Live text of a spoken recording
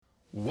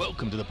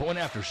Welcome to the Point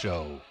After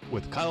Show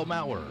with Kyle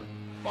Maurer,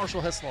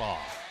 Marshall Hesslau,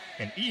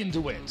 and Ian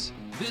DeWitt.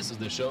 This is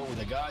the show where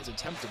the guys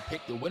attempt to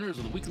pick the winners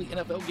of the weekly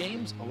NFL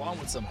games, along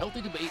with some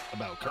healthy debate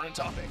about current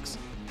topics.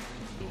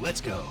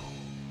 Let's go.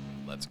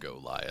 Let's go,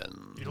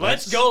 Lions.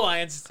 Let's go,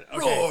 Lions. Okay.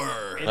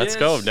 Roar. Let's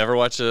go. I've never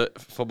watched a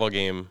football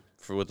game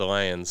with the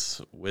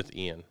Lions with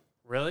Ian.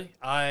 Really?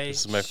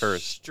 This is my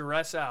first.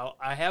 Stress out.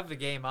 I have the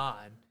game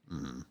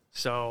on,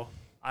 so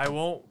I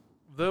won't.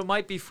 There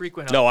might be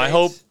frequent updates. No, I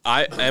hope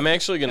I'm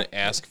actually going to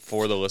ask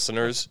for the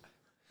listeners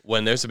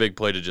when there's a big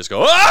play to just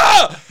go,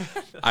 ah!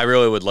 I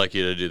really would like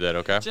you to do that,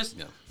 okay?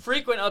 Just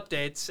frequent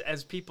updates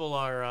as people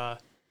are,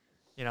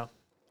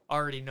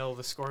 already know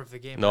the score of the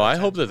game. No, I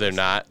hope that they're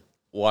not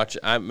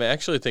watching. I'm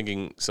actually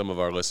thinking some of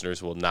our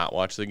listeners will not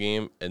watch the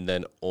game and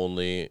then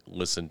only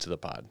listen to the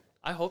pod.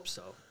 I hope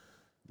so.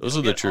 Those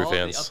are the true all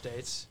fans. The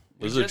updates.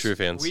 Those are the true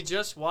fans. We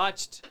just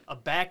watched a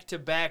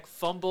back-to-back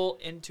fumble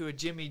into a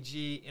Jimmy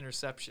G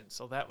interception,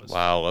 so that was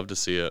wow. Love to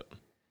see it.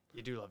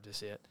 You do love to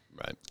see it.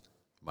 Right.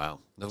 Wow.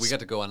 No, we got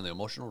to go on an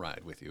emotional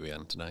ride with you,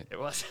 Ian, tonight. It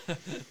was.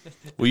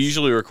 We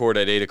usually record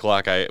at 8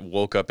 o'clock. I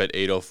woke up at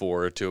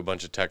 8:04 to a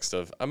bunch of text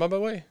of, I'm on my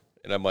way.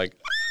 And I'm like,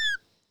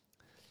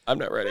 I'm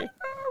not ready.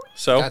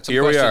 So Got some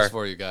here we questions are.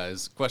 for you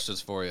guys.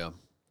 Questions for you.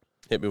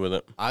 Hit me with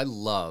it. I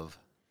love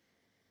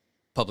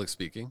public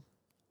speaking,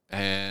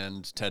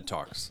 and TED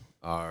Talks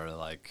are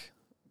like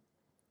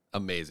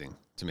amazing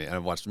to me.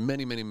 I've watched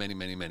many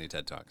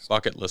TED Talks.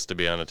 Bucket list to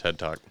be on a TED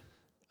Talk.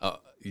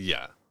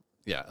 Yeah,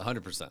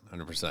 100%.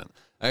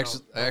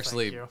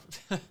 Thank you.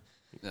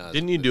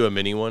 Didn't you do a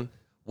mini one?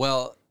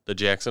 Well, The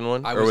Jackson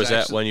one? I Or was was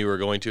that actually- when you were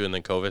going to and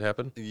then COVID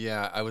happened?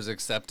 yeah, I was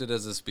accepted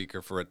as a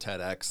speaker for a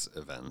TEDx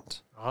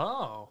event,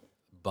 Oh.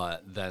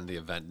 but then the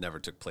event never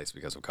took place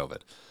because of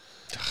COVID.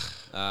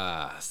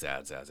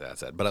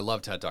 Sad. But I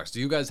love TED Talks. Do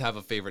you guys have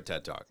a favorite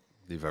TED Talk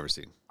you've ever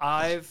seen?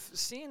 I've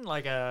seen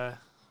I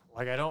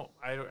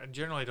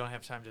generally don't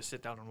have time to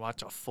sit down and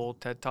watch a full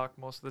TED Talk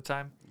most of the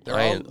time.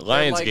 Lions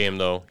like- game,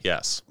 though,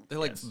 yes. They're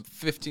like Yes.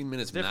 15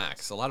 minutes Difference.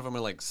 max. A lot of them are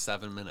like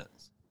 7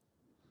 minutes.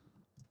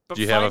 But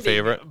Do you have a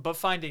favorite? But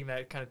finding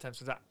that kind of time.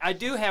 I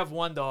do have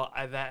one though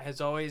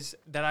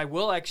that I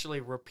will actually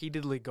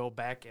repeatedly go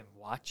back and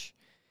watch,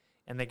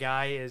 and the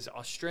guy is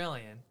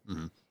Australian,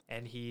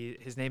 and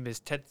his name is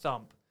Ted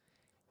Thump,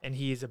 and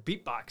he is a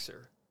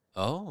beatboxer,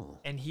 Oh.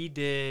 and he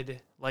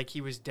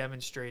was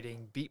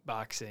demonstrating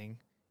beatboxing,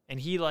 and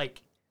he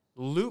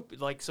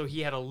so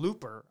he had a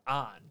looper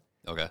on.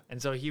 Okay.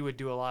 And so he would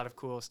do a lot of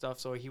cool stuff.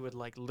 So he would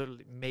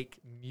literally make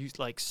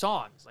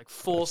songs,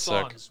 full That's sick.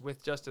 songs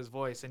with just his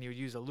voice, and he would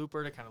use a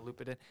looper to kind of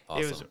loop it in.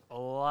 Awesome. It was a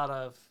lot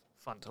of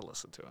fun to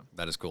listen to him.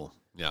 That is cool.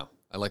 Yeah.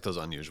 I like those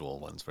unusual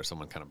ones where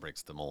someone kind of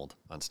breaks the mold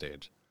on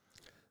stage.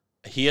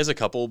 He has a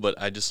couple, but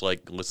I just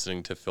like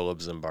listening to Philip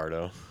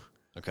Zimbardo.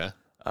 Okay.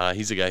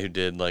 He's a guy who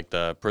did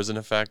the prison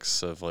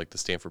effects of the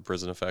Stanford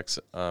prison effects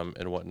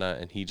and whatnot,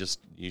 and he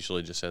just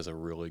usually just has a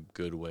really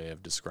good way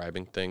of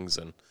describing things,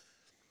 and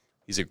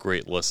he's a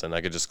great listen. I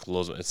could just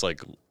close it. It's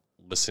like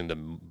listening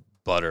to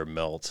butter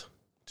melt.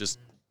 Just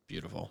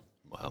beautiful.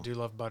 I Wow. do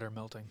love butter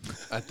melting.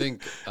 I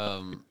think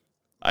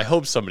I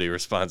hope somebody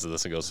responds to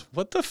this and goes,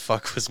 what the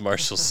fuck was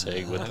Marshall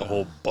saying with the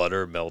whole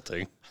butter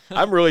melting?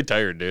 I'm really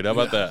tired, dude. How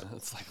about that?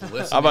 it's like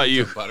listening How about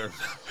you? to butter.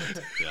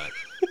 Yeah.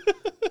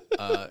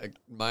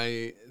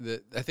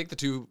 I think the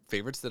two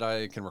favorites that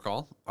I can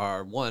recall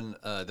are one,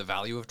 The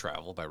Value of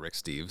Travel by Rick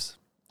Steves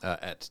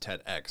at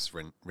TEDx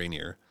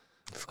Rainier.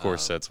 Of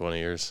course, that's one of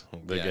yours.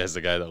 The yeah. guy's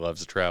the guy that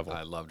loves to travel.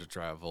 I love to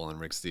travel, and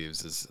Rick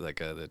Steves is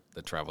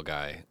the travel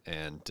guy,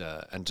 and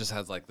just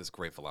has this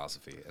great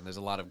philosophy. And there's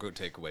a lot of good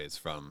takeaways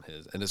from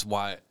his, and it's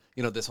why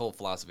this whole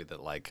philosophy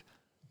that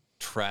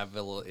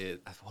travel is.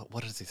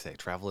 What does he say?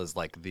 Travel is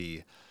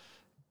the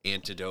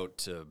antidote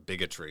to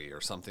bigotry or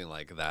something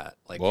like that.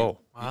 Whoa.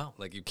 Wow.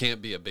 You can't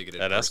be a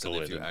bigoted That person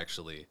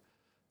escalated.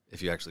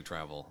 if you actually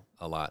travel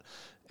a lot.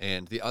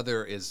 And the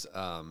other is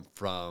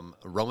from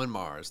Roman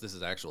Mars. This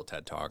is actual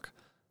TED Talk.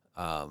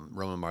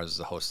 Roman Mars is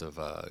the host of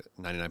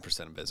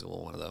 99%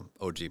 Invisible, one of the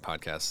OG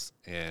podcasts,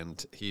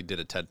 and he did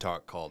a TED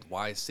Talk called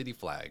 "Why City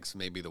Flags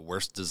May Be the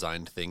Worst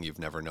Designed Thing You've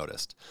Never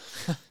Noticed."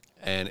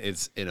 And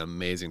it's an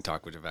amazing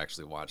talk, which I've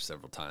actually watched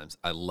several times.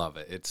 I love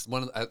it. It's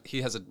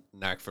he has a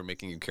knack for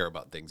making you care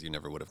about things you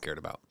never would have cared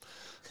about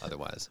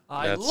otherwise.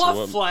 I That's love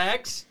what-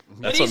 flags. That's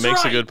but what he's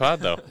makes right. a good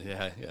pod, though.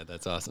 Yeah,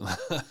 that's awesome.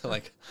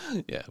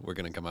 We're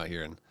gonna come out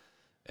here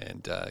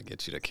and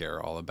get you to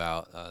care all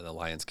about the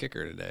Lions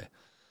kicker today.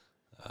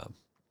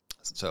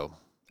 So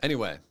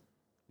anyway,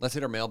 let's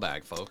hit our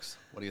mailbag, folks.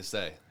 What do you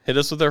say? Hit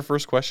us with our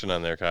first question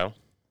on there, Kyle.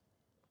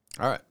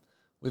 All right,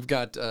 we've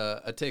got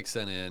a take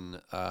sent in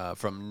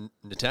from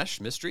Nitesh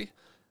Mistry,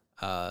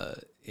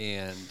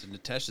 and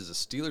Nitesh is a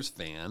Steelers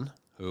fan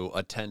who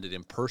attended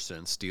in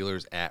person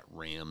Steelers at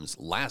Rams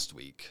last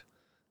week,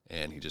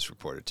 and he just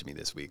reported to me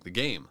this week. The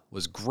game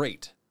was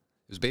great.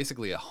 It was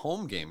basically a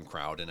home game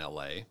crowd in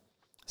LA,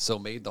 so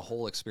made the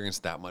whole experience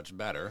that much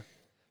better.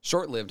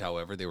 Short-lived,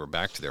 however, they were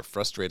back to their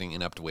frustrating,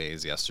 inept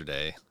ways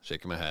yesterday,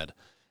 shaking my head,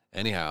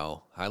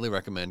 Anyhow, highly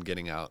recommend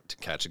getting out to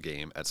catch a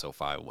game at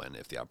SoFi when,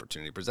 if the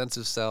opportunity presents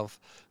itself,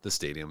 the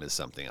stadium is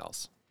something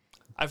else.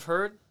 I've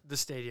heard the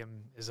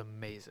stadium is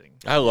amazing.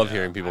 I love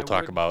hearing people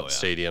talk would- about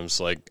stadiums.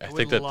 Like, I would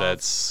think that love-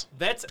 that's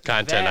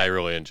content I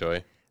really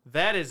enjoy.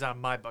 That is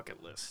on my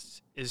bucket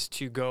list, is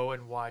to go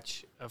and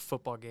watch a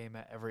football game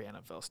at every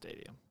NFL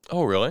stadium.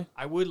 Oh, really?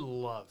 I would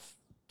love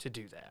to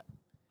do that.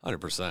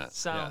 100%.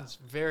 Sounds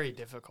very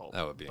difficult.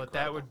 That would be But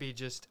incredible. that would be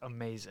just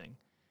amazing.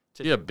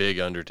 To Be a do. big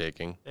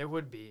undertaking. It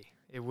would be.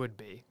 It would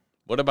be.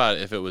 What about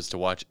if it was to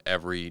watch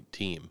every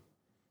team?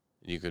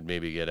 You could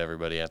maybe get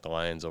everybody at the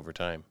Lions over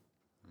time.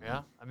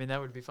 Yeah, I mean,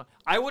 that would be fun.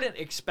 I wouldn't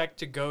expect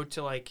to go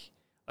to like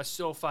a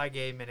SoFi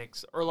game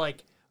or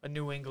like a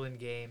New England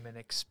game and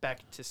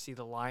expect to see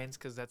the Lions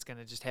because that's going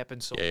to just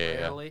happen so Yeah.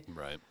 rarely.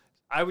 Right.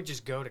 I would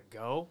just go to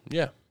go,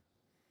 Yeah.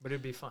 but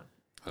it'd be fun.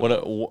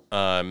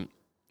 The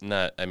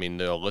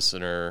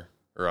listener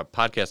or a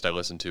podcast I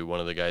listened to, one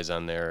of the guys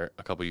on there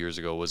a couple years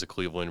ago was a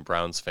Cleveland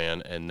Browns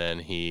fan, and then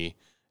he,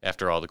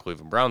 after all the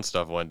Cleveland Browns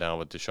stuff went down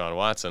with Deshaun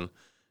Watson,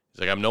 he's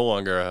like, I'm no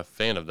longer a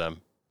fan of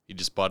them. He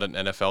just bought an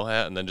NFL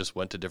hat and then just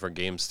went to different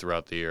games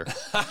throughout the year.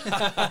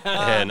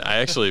 And I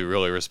actually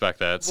really respect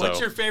that. What's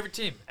your favorite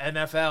team?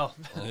 NFL.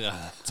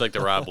 Yeah. It's like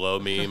the Rob Lowe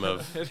meme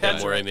of him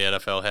That's wearing the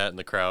NFL hat in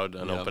the crowd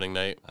on Yep. opening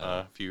night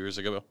a few years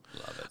ago.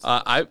 Love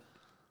it.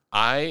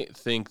 I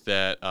think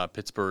that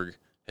Pittsburgh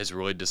has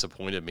really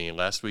disappointed me.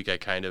 Last week I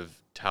kind of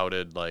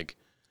touted, like,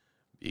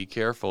 be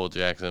careful,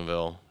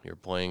 Jacksonville. You're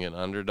playing an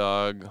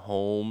underdog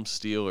home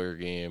Steeler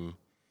game.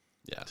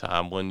 Yeah.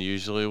 Tomlin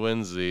usually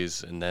wins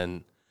these, and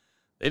then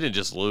they didn't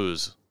just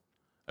lose.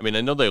 I mean,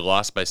 I know they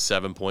lost by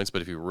 7 points,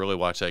 but if you really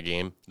watch that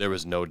game, there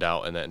was no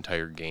doubt in that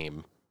entire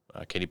game.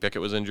 Kenny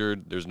Pickett was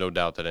injured. There's no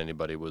doubt that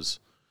anybody was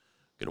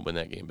going to win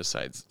that game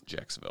besides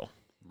Jacksonville.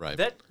 Right.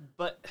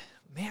 But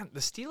man, the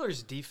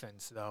Steelers'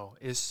 defense though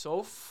is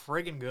so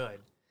friggin' good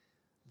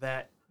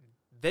that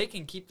they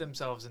can keep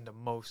themselves into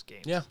most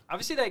games. Yeah.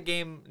 Obviously, that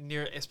game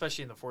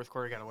especially in the fourth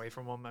quarter, got away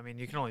from them. I mean,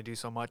 you can only do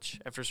so much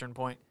after a certain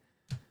point.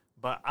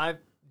 But I'm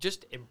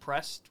just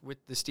impressed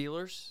with the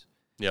Steelers.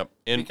 Yep.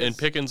 And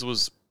Pickens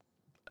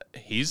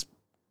he's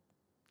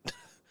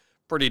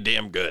pretty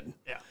damn good.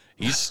 Yeah.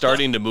 He's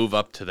starting to move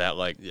up to that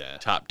Yeah.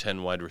 top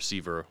 10 wide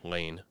receiver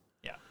lane.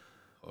 Yeah.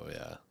 Oh,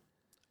 yeah.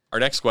 Our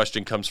next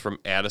question comes from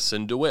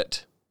Addison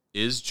DeWitt.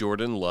 Is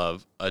Jordan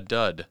Love a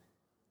dud?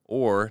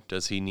 Or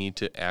does he need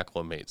to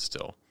acclimate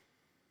still?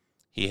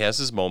 He has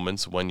his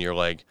moments when you're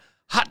like,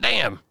 hot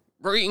damn,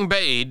 Green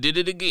Bay did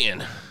it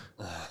again.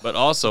 But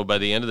also by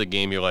the end of the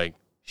game, you're like,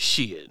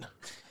 shit,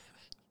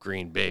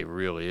 Green Bay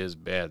really is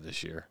bad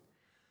this year.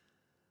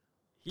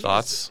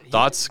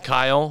 Thoughts,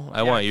 Kyle?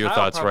 I want your Kyle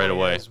thoughts right probably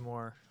away. has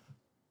more.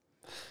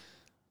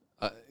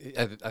 I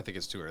think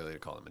it's too early to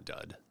call him a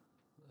dud.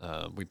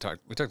 We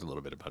talked a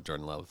little bit about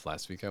Jordan Love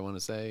last week, I want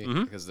to say,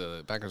 because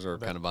the Packers are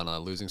kind of on a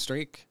losing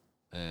streak,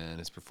 and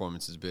his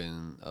performance has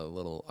been a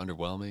little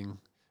underwhelming.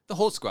 The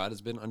whole squad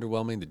has been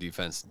underwhelming. The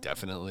defense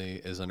definitely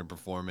is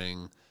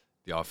underperforming.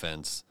 The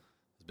offense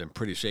has been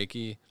pretty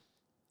shaky,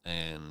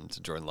 and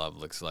Jordan Love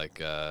looks like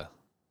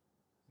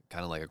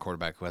kind of like a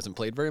quarterback who hasn't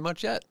played very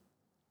much yet,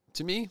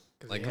 to me.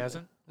 Like he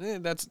hasn't?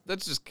 That's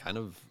just kind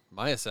of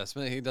my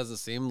assessment. He doesn't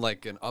seem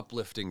like an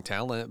uplifting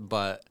talent,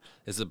 but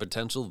is the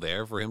potential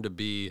there for him to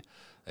be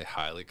a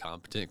highly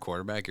competent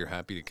quarterback you're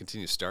happy to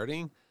continue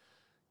starting?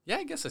 Yeah,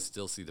 I guess I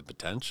still see the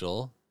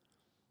potential.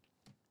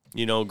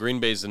 You know, Green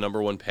Bay's the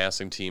number one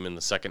passing team in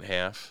the second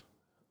half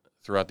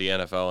throughout the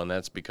NFL, and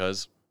that's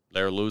because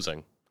they're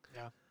losing.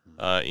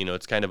 Yeah.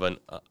 It's kind of an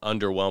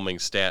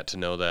underwhelming stat to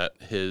know that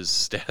his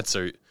stats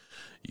are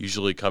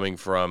usually coming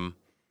from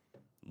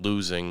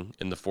losing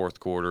in the fourth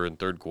quarter and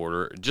third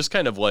quarter. Just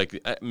kind of like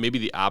maybe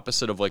the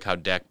opposite of like how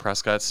Dak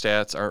Prescott's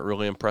stats aren't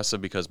really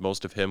impressive because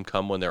most of him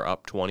come when they're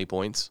up 20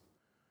 points.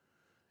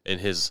 And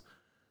his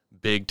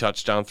big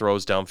touchdown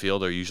throws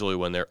downfield are usually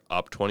when they're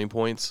up 20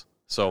 points.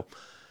 So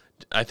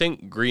I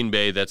think Green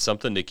Bay, that's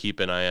something to keep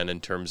an eye on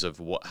in terms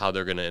of how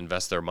they're going to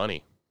invest their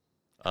money.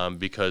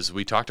 Because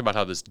we talked about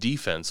how this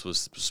defense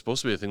was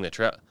supposed to be the thing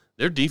that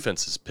their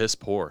defense is piss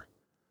poor.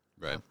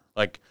 Right.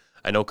 Like,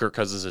 I know Kirk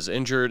Cousins is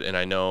injured, and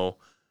I know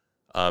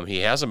he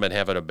hasn't been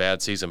having a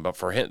bad season, but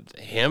for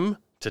him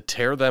to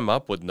tear them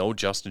up with no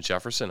Justin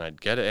Jefferson, I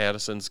get it.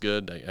 Addison's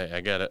good.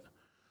 I get it.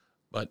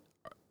 But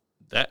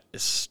that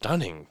is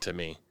stunning to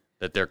me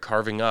that they're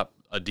carving up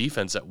a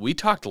defense that we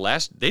talked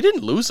they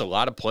didn't lose a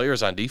lot of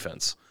players on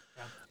defense.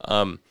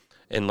 Yeah.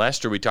 And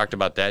last year we talked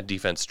about that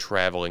defense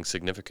traveling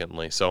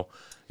significantly. So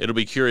it'll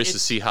be curious to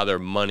see how their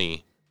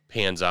money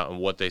pans out and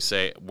what they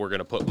say we're going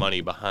to put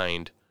money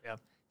behind. Yeah.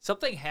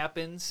 Something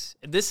happens,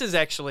 and this is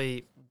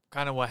actually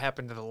kind of what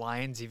happened to the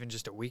Lions even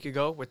just a week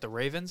ago with the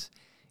Ravens,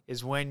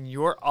 is when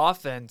your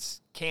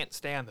offense can't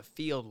stay on the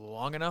field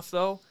long enough,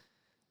 though,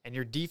 and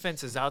your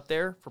defense is out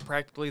there for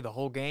practically the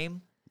whole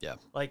game. Yeah.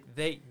 Like,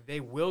 they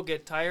will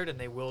get tired, and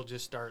they will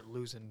just start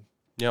losing.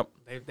 Yep.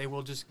 They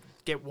will just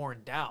get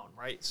worn down,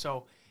 right?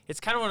 So it's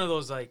kind of one of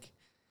those, like,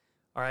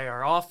 all right,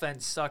 our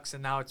offense sucks,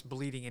 and now it's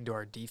bleeding into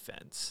our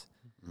defense.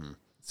 Mm-hmm.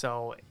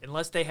 So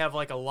unless they have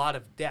like a lot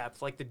of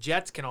depth, like the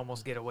Jets can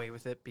almost get away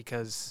with it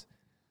because,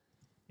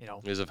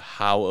 Because of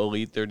how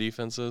elite their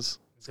defense is.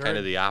 It's kind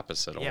of the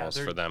opposite almost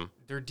for them.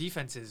 Their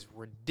defense is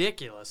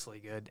ridiculously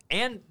good.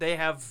 And they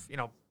have,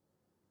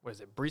 what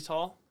is it, Bryce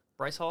Hall?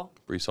 Breece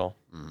Hall?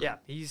 Mm-hmm. Yeah,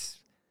 he's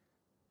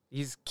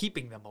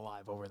keeping them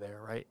alive over there,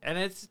 right? And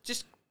it's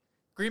just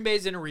Green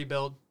Bay's in a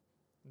rebuild.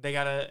 They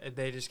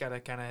just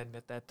gotta kind of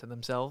admit that to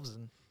themselves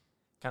and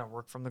kind of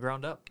work from the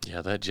ground up.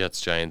 Yeah, that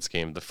Jets-Giants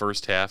game. The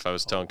first half, I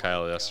was telling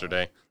Kyle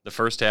yesterday, the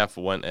first half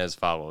went as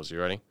follows.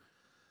 You ready?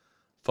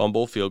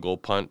 Fumble, field goal,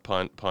 punt,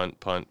 punt, punt,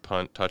 punt,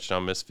 punt,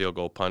 touchdown, missed field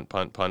goal, punt,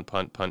 punt, punt,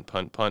 punt, punt,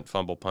 punt, punt,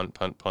 fumble, punt,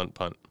 punt, punt,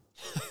 punt.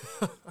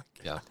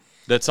 Yeah.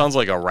 That sounds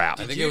like a rap.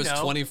 I think it was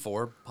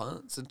 24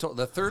 punts,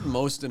 the third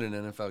most in an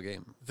NFL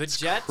game. The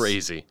Jets,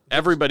 crazy.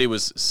 Everybody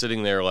was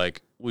sitting there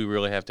like, we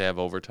really have to have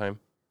overtime.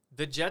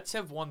 The Jets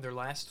have won their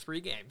last 3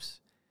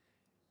 games,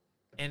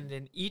 and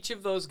in each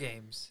of those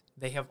games,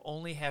 they have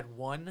only had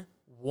one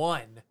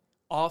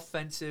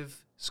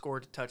offensive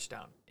scored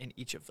touchdown in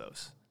each of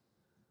those.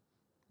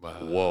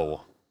 Wow.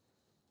 Whoa.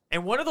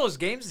 And one of those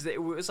games,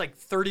 it was like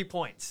 30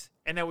 points,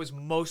 and that was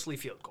mostly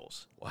field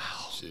goals. Wow.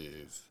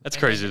 Jeez. That's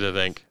crazy to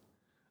think.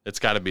 It's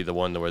got to be the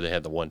one where they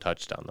had the one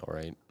touchdown, though,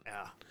 right?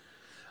 Yeah.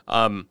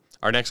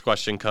 Our next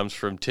question comes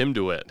from Tim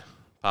DeWitt,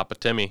 Papa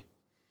Timmy.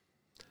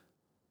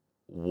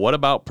 What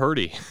about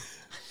Purdy?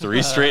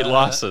 3 straight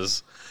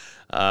losses.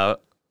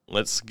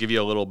 Let's give you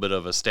a little bit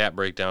of a stat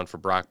breakdown for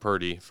Brock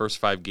Purdy. First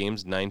 5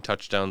 games, 9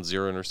 touchdowns,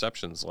 0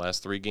 interceptions.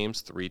 Last 3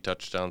 games, 3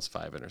 touchdowns,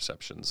 5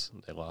 interceptions.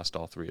 They lost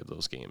all 3 of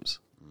those games.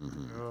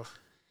 Mm-hmm.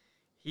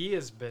 He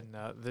has been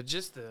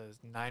the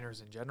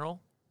Niners in general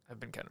have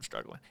been kind of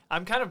struggling.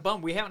 I'm kind of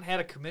bummed we haven't had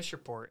a commish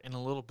report in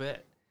a little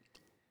bit.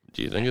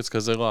 Do you think it's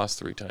because they lost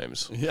 3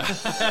 times? Yeah.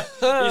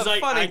 He's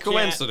like, funny I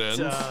coincidence.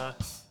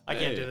 I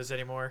can't do this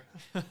anymore.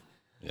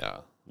 Yeah.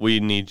 We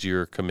need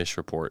your commish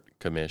report,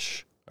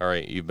 commish. All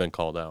right, you've been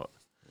called out.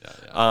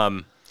 Yeah.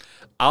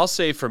 I'll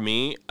say for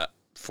me,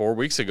 4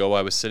 weeks ago,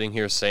 I was sitting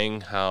here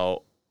saying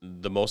how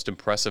the most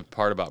impressive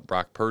part about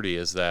Brock Purdy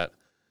is that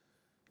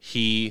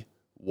he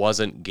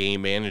wasn't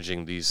game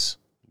managing these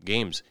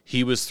games.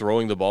 He was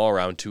throwing the ball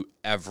around to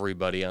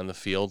everybody on the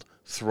field,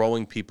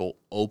 throwing people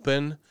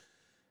open.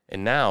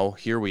 And now,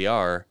 here we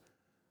are.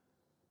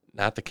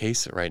 Not the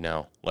case right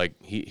now. Like,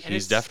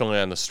 he's definitely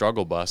on the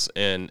struggle bus,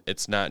 and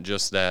it's not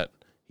just that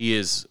he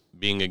is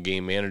being a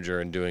game manager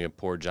and doing a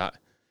poor job.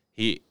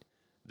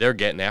 They're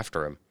getting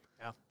after him.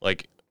 Yeah.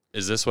 Like,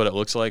 is this what it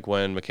looks like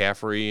when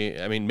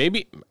McCaffrey? I mean,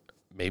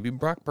 maybe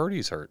Brock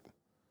Purdy's hurt.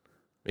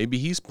 Maybe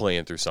he's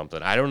playing through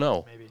something. I don't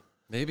know.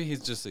 Maybe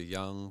he's just a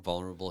young,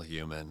 vulnerable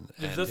human,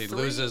 and he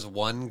loses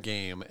one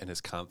game, and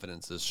his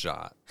confidence is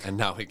shot, and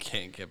now he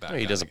can't get back.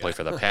 He doesn't play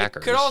for the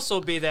Packers. It could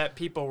also be that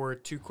people were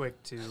too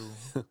quick to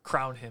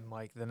crown him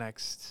like the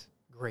next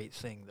great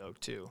thing, though,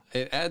 too.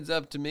 It adds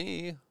up to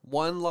me.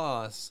 1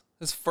 loss.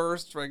 His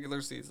first regular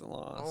season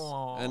loss.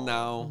 Aww. And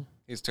now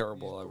he's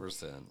terrible ever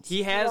since.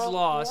 He has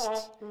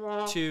lost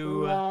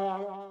to,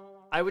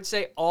 I would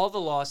say all the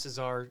losses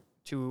are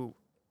to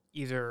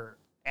either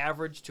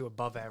average to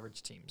above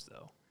average teams,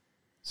 though.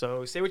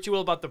 So say what you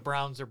will about the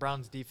Browns. Their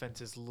Browns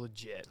defense is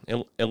legit.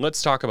 And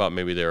let's talk about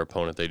maybe their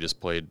opponent they just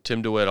played.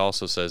 Tim DeWitt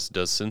also says,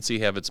 does Cincy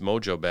have its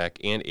mojo back?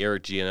 And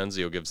Erik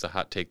Giannunzio gives the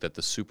hot take that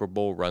the Super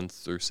Bowl runs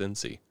through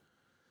Cincy.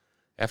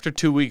 After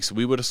 2 weeks,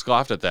 we would have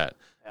scoffed at that.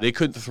 Yeah. They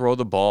couldn't throw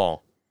the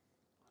ball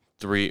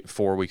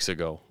 3-4 weeks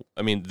ago.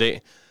 I mean, then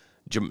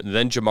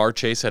Jamar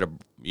Chase had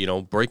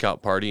a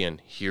breakout party,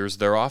 and here's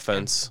their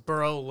offense. And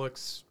Burrow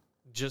looks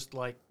just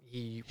like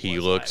he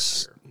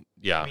looks. Last year.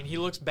 Yeah. I mean, he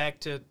looks back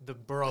to the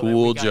Burrow cool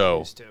that we got Joe.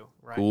 used to.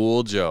 Right?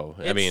 Cool Joe.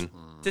 I mean,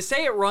 to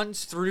say it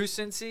runs through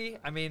Cincy,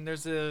 I mean,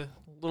 there's a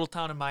little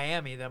town in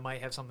Miami that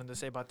might have something to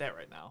say about that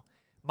right now.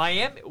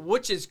 Miami,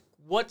 which is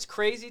what's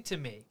crazy to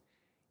me,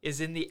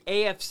 is in the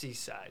AFC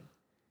side.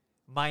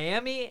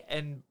 Miami,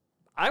 and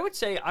I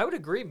would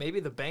agree,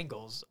 maybe the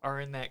Bengals are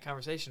in that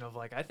conversation of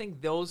like, I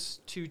think those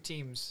 2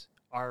 teams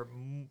are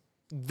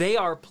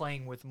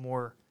playing with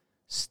more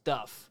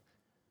stuff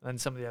than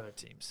some of the other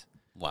teams.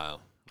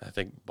 Wow. I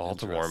think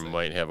Baltimore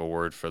might have a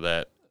word for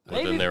that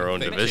within their own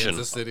division.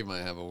 Kansas City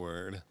might have a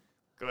word.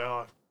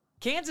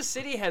 Kansas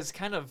City has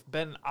kind of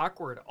been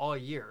awkward all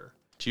year.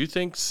 Do you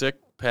think sick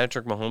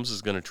Patrick Mahomes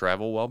is going to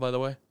travel well, by the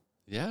way?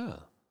 Yeah.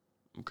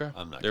 Okay.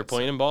 They're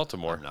playing in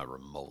Baltimore. I'm not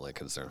remotely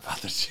concerned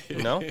about the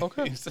Chiefs. No?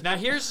 Okay. Now,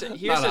 here's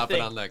not the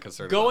thing. I'm not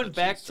concerned Going about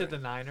the back Chiefs, to right? the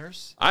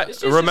Niners.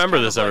 Remember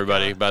this,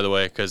 everybody, by the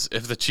way, because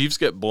if the Chiefs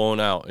get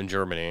blown out in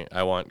Germany,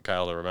 I want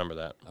Kyle to remember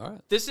that. All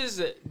right. This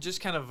is just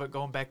kind of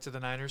going back to the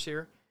Niners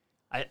here.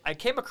 I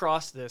came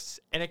across this,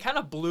 and it kind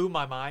of blew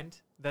my mind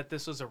that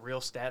this was a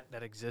real stat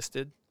that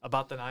existed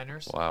about the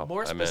Niners. Wow.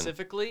 More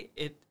specifically,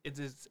 it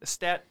is a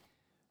stat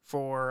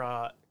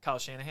for Kyle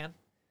Shanahan.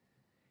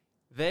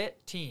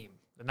 That team,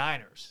 the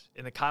Niners,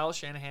 in the Kyle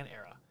Shanahan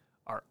era,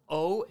 are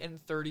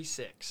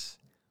 0-36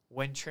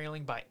 when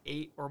trailing by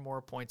 8 or more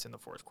points in the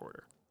fourth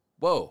quarter.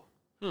 Whoa.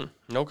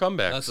 No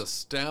comebacks. That's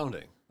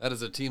astounding. That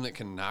is a team that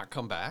cannot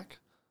come back?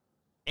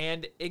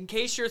 And in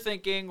case you're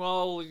thinking,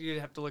 well, you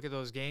have to look at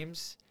those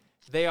games,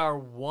 they are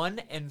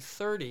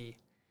 1-30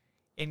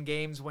 in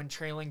games when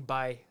trailing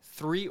by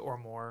 3 or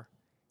more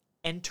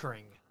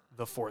entering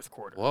the fourth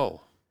quarter.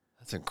 Whoa.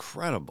 That's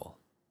incredible.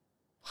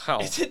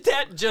 Wow. Isn't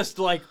that just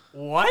like,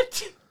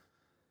 what?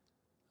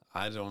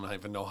 I don't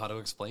even know how to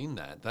explain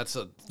that. That's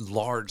a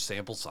large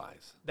sample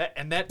size.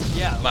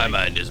 My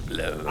mind is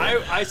blown.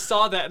 I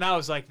saw that and I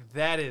was like,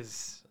 that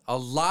is... A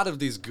lot of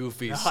these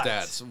goofy Nuts.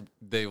 stats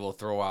they will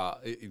throw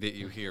out that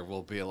you hear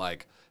will be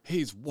like,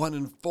 he's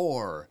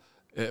 1-4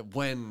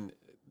 when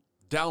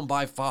down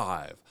by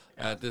 5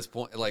 at this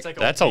point. Like,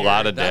 that's a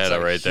lot of that's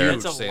data a right there.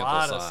 huge That's a sample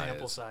lot of size.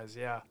 sample size,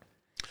 yeah.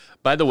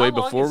 By the way, How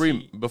long before is we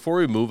he? before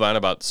we move on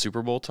about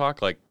Super Bowl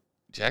talk, like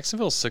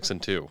Jacksonville's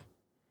 6-2.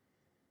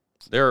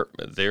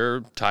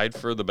 They're tied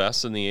for the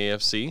best in the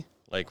AFC.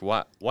 Like,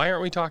 why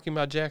aren't we talking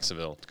about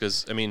Jacksonville?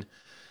 Because I mean,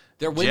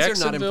 Their wins are not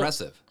Jacksonville-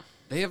 impressive.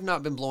 They have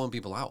not been blowing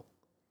people out.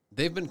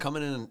 They've been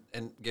coming in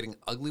and getting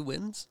ugly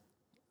wins,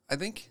 I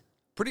think.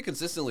 Pretty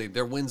consistently,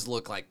 their wins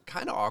look like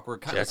kind of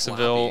awkward, kind of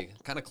Jacksonville- sloppy,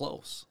 kind of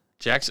close.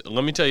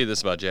 Let me tell you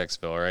this about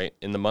Jacksonville, all right?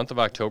 In the month of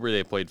October,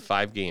 they played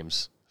 5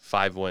 games,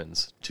 5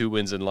 wins. 2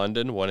 wins in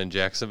London, 1 in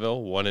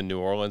Jacksonville, 1 in New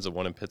Orleans, and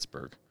 1 in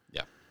Pittsburgh.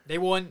 Yeah. They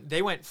went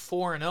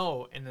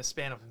 4-0 in the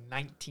span of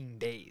 19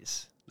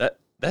 days.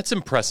 That's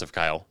impressive,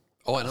 Kyle.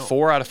 Oh, I know.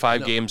 4 out of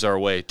 5 know. games are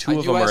away. 2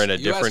 of You them are asked- in a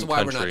you different asked why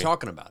country. we're not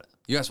talking about it.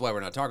 You asked why we're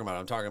not talking about it.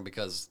 I'm talking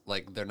because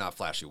like they're not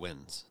flashy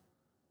wins.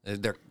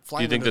 They're Do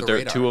flying you think under that the they're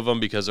radar. 2 of them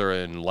because they're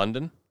in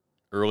London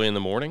early in the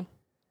morning?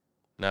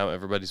 Now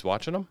everybody's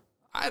watching them?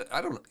 I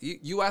don't know.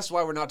 You asked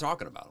why we're not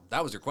talking about them.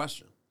 That was your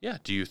question. Yeah.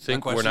 Do you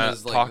think we're question not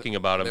is, like, talking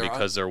about them they're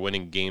because they're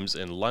winning games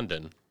in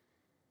London?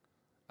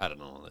 I don't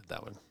know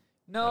that would.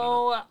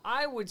 No,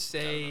 I would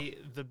say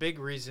the big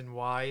reason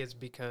why is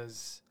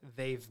because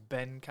they've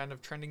been kind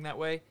of trending that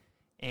way.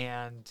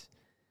 And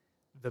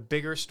the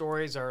bigger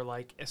stories are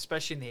like,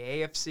 especially in the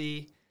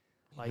AFC,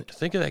 like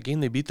Think of that game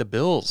they beat the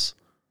Bills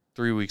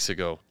 3 weeks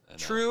ago.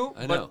 true,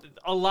 I know. but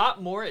a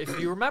lot more, if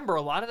you remember,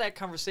 a lot of that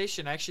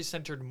conversation actually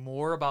centered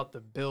more about the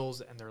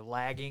Bills and their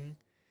lagging,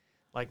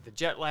 like the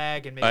jet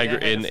lag and maybe I that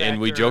agree. had a And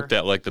we factor. joked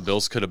that like the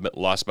Bills could have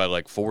lost by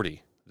like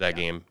 40 that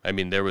game. I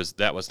mean, that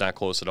was not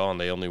close at all, and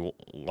they only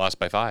lost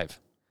by 5.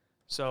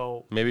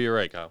 So, Maybe you're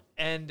right, Kyle.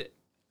 and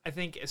I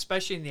think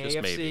especially in the Just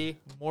AFC, maybe.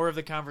 more of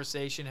the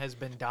conversation has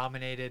been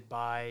dominated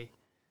by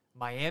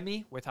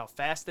Miami with how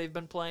fast they've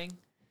been playing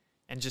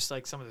and just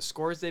like some of the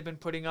scores they've been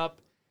putting up.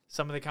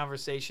 Some of the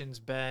conversation's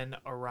been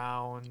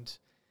around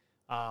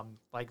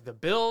like the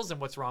Bills and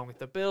what's wrong with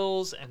the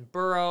Bills and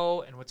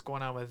Burrow and what's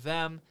going on with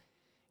them.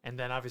 And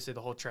then obviously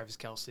the whole Travis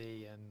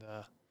Kelce and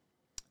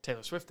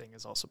Taylor Swift thing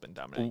has also been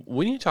dominating.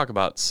 We need to talk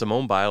about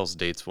Simone Biles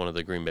dates one of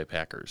the Green Bay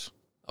Packers.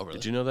 Oh, really?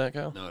 Did you know that,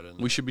 Kyle? No, I didn't.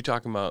 We should be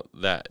talking about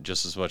that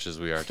just as much as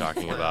we are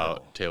talking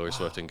about Taylor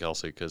Swift and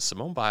Kelce, because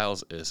Simone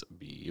Biles is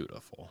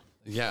beautiful.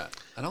 Yeah,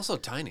 and also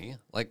tiny.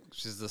 Like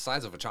she's the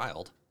size of a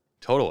child.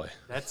 Totally.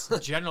 That's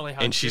generally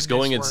how And she's gymnasts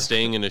going and work.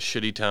 staying in a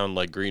shitty town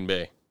like Green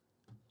Bay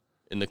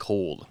in the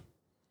cold.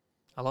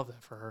 I love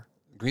that for her.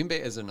 Green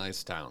Bay is a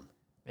nice town.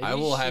 Maybe I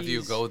will have you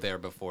she's- go there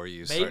before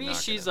you start Maybe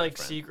knocking she's it, my like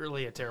friend.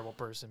 secretly a terrible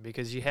person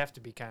because you have to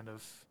be kind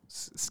of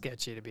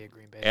sketchy to be a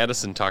Green Bay. fan.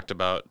 Addison talked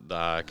about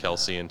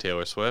Kelce and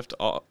Taylor Swift.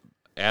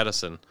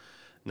 Addison,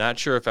 not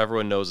sure if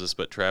everyone knows this,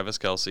 but Travis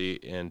Kelce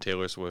and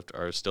Taylor Swift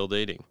are still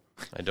dating.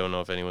 I don't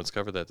know if anyone's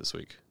covered that this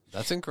week.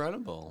 That's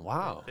incredible.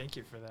 Wow. Thank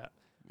you for that.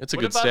 It's a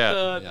What good about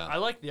stat. Yeah. I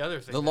like the other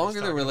thing. The that he's longer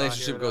the talking about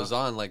relationship here, goes though.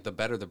 on, like the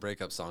better the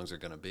breakup songs are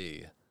going to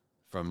be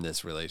from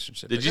this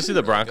relationship. Did They're you gonna see be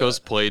the really Broncos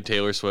good. play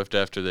Taylor Swift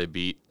after they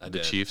beat I the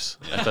did. Chiefs?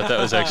 I thought that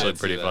was actually did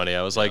see pretty that. funny.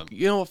 I was Yeah. like,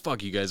 you know what,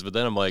 fuck you guys. But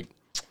then I'm like,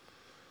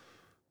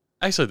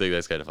 I actually think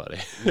that's kind of funny.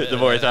 The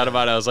more I thought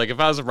about it, I was like, if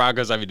I was the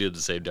Broncos, I'd be doing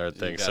the same darn You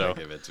thing. gotta So,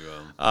 give it to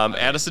him.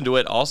 Addison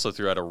DeWitt also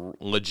threw out a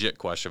legit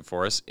question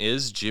for us.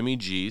 Is Jimmy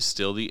G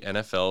still the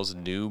NFL's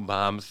new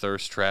mom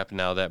thirst trap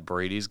now that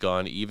Brady's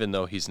gone, even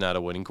though he's not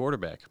a winning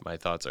quarterback? My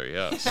thoughts are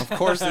yes. Of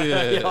course he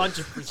Yeah, is.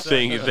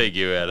 100%. Thank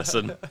you,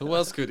 Addison. Who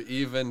else could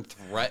even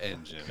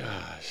threaten Jimmy?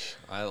 Gosh.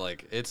 I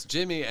like it's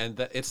Jimmy, and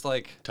it's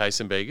like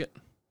Tyson Baggett?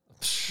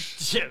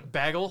 Yeah,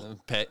 Bagel,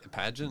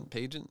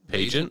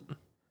 Pageant?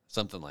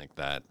 something like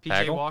that. PJ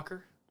Bagel?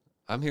 Walker.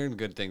 I'm hearing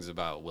good things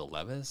about Will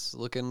Levis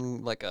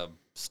looking like a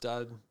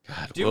stud.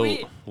 God, Do Will,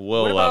 we-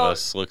 Will what about-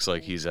 Levis looks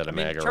like he's at a I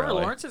mean, MAGA Trevor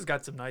rally. Lawrence has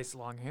got some nice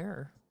long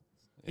hair.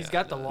 He's Yeah,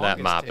 got the no. longest.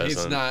 That mop hair. is- He's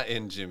Isn't- not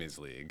in Jimmy's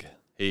league.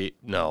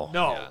 No.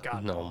 No, Yeah.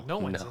 God, No, no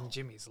one's no. in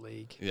Jimmy's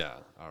league. Yeah.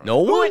 All right. No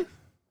one?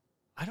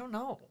 I don't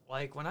know.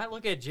 Like when I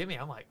look at Jimmy,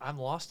 I'm like, I'm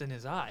lost in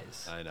his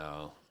eyes. I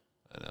know.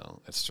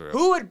 It's true.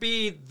 Who would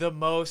be the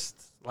most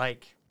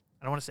like?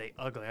 I don't want to say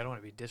ugly. I don't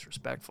want to be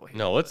disrespectful here.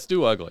 No, let's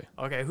do ugly.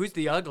 Okay, who's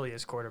the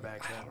ugliest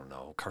quarterback? I Then? don't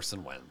know.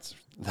 Carson Wentz.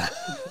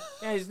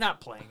 Yeah, he's not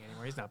playing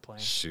anymore. He's not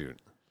playing. Shoot.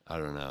 I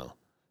don't know.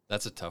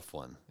 That's a tough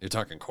one. You're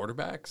talking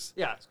quarterbacks?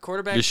 Yeah,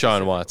 quarterback.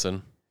 Deshaun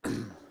Watson.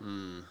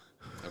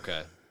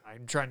 Okay.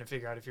 I'm trying to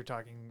figure out if you're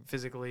talking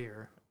physically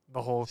or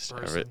the whole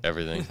person.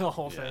 Everything. The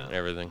whole Yeah. thing.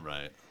 Everything.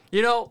 Right.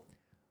 You know,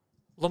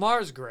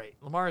 Lamar's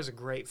great. Lamar is a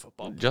great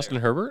football player. Justin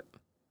Herbert?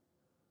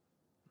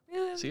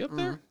 Yeah. Is he up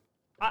there?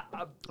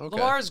 Okay.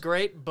 Lamar is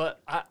great,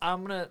 but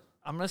I'm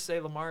gonna say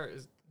Lamar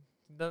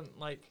doesn't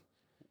like.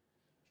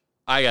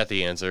 I got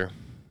the answer.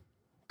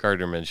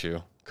 Gardner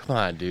Minshew. Come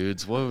on,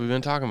 dudes. What have we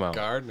been talking about?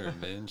 Gardner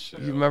Minshew.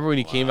 You remember when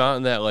he came out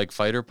in that like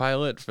fighter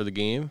pilot for the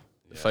game?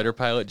 The fighter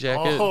pilot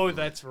jacket? Oh,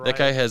 that's right. That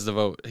guy has the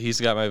vote. He's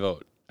got my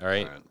vote. All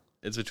right.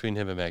 It's between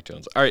him and Mac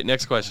Jones. All right,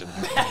 next question.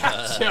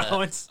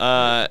 Jones.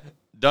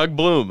 Doug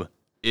Blume.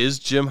 Is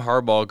Jim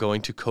Harbaugh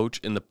going to coach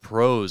in the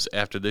pros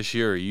after this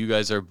year? You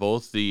guys are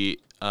both the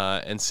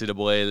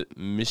NCAA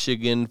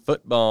Michigan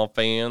football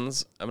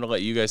fans. I'm going to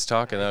let you guys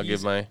talk, and I'll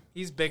give my...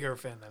 He's bigger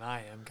fan than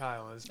I am.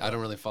 Kyle is. I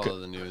don't really follow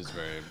the news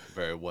very,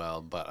 very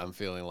well, but I'm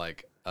feeling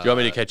like... Do you want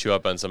me to catch you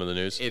up on some of the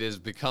news? It has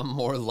become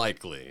more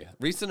likely.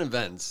 Recent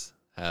events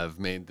have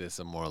made this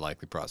a more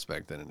likely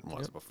prospect than it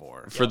was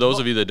before. For those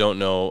of you that don't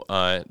know,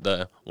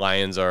 the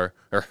Lions are,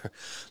 or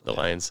the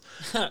Lions,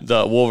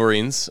 the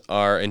Wolverines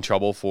are in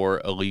trouble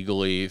for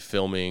illegally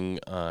filming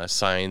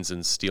signs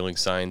and stealing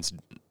signs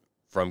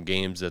from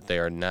games that they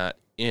are not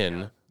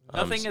in.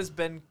 Nothing has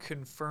been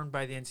confirmed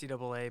by the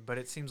NCAA, but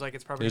it seems like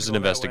it's probably There's an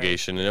gonna go that way.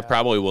 investigation, and it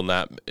probably will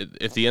not.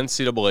 If the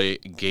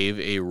NCAA gave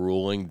a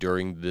ruling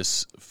during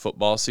this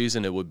football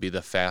season, it would be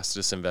the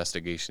fastest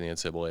investigation the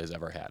NCAA has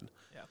ever had.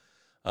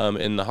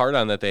 And the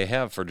hard-on that they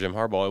have for Jim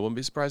Harbaugh, I wouldn't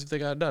be surprised if they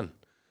got it done.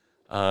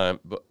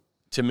 But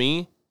to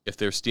me, if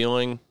they're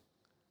stealing,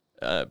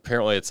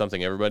 apparently it's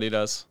something everybody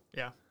does.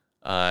 Yeah.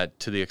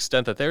 To the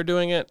extent that they're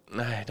doing it,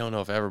 I don't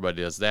know if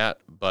everybody does that,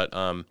 but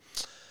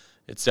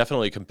it's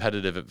definitely a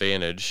competitive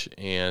advantage,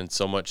 and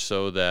so much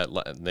so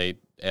that they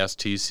asked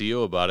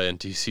TCU about it, and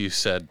TCU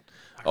said,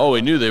 oh,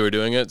 we knew they were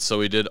doing it, so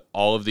we did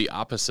all of the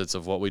opposites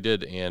of what we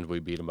did, and we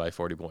beat them by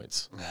 40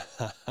 points.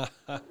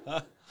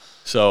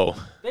 So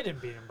They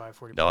didn't beat him by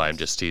 40 no, points. I'm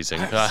just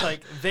teasing. It's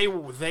like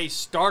they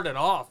started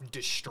off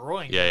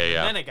destroying Yeah, him, yeah, yeah.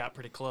 and then it got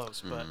pretty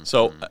close. But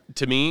So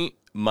to me,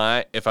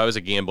 if I was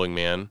a gambling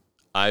man,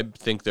 I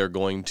think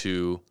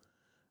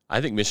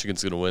I think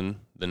Michigan's going to win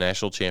the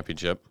national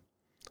championship.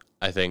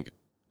 I think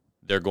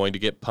they're going to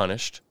get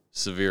punished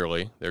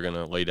severely. They're going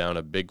to lay down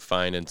a big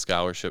fine and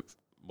scholarship,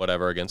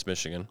 whatever, against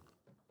Michigan.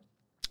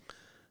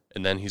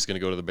 And then he's going to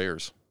go to the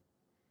Bears.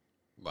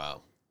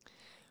 Wow.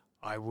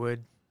 I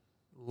would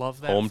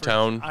love that.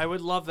 Hometown- I would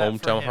love that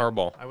hometown for him.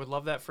 Harbaugh. I would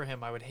love that for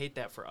him. I would hate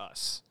that for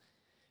us,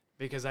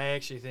 because I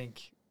actually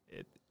think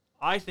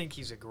I think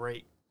he's a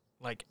great.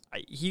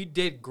 He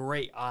did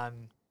great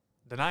on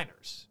the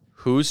Niners.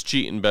 Who's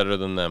cheating better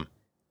than them?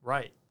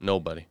 Right.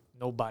 Nobody.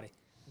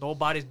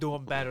 Nobody's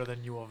doing better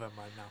than U of M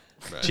right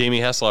now. Right. Jamie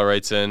Hesslau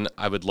writes in,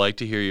 I would like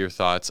to hear your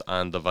thoughts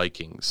on the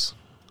Vikings.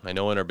 I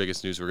know in our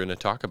biggest news we're going to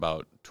talk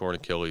about torn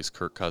Achilles,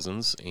 Kirk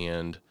Cousins,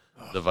 and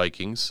the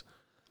Vikings.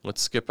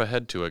 Let's skip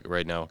ahead to it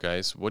right now,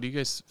 guys. How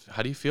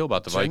do you feel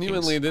about the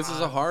Genuinely, Vikings? this is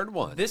a hard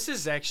one. This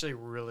is actually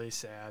really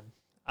sad.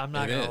 I'm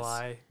not It gonna is.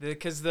 lie,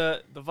 because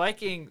the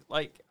Viking,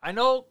 I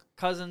know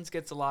Cousins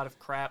gets a lot of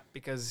crap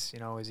because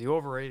is he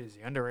overrated? Is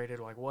he underrated?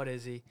 What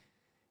is he?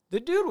 The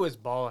dude was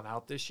balling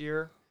out this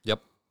year.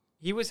 Yep.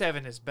 He was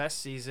having his best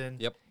season.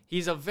 Yep.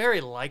 He's a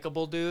very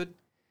likable dude.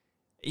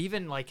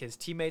 Even his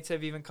teammates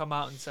have even come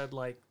out and said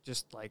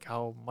just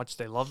how much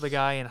they love the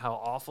guy and how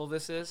awful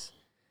this is.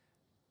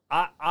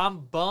 I'm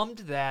bummed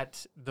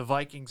that the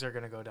Vikings are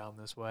going to go down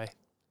this way,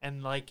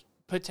 and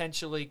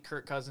potentially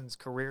Kirk Cousins'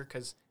 career,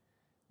 because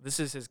this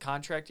is his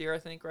contract year, I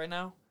think, right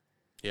now.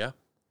 Yeah.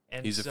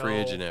 And He's a free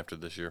agent after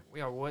this year.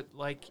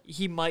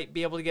 He might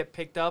be able to get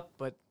picked up,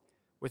 but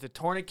with a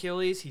torn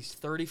Achilles, he's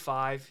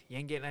 35. He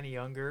ain't getting any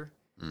younger.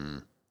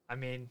 I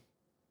mean,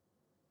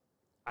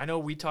 I know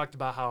we talked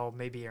about how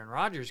maybe Aaron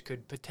Rodgers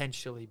could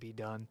potentially be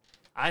done.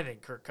 I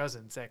think Kirk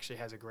Cousins actually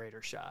has a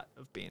greater shot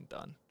of being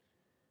done.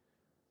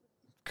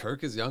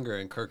 Kirk is younger,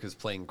 and Kirk is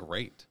playing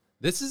great.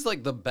 This is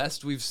the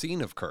best we've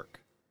seen of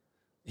Kirk.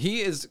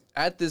 He is,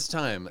 at this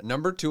time,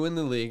 number 2 in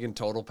the league in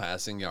total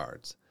passing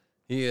yards.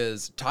 He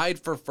is tied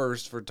for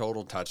first for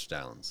total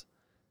touchdowns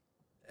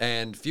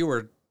and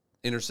fewer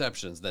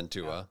interceptions than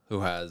Tua,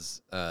 who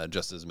has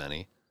just as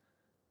many.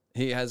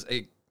 He has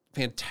a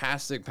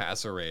fantastic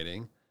passer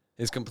rating.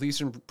 His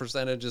completion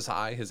percentage is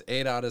high. His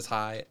ADOT is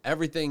high.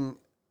 Everything,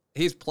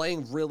 he's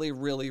playing really,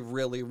 really,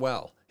 really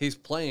well. He's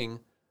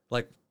playing,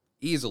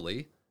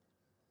 easily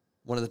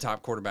one of the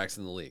top quarterbacks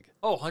in the league.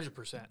 Oh,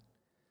 100%.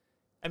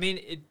 I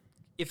mean,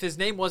 if his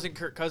name wasn't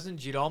Kirk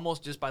Cousins, you'd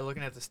almost, just by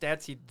looking at the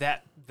stats,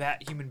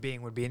 that human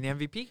being would be in the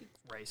MVP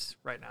race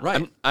right now.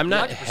 Right. I'm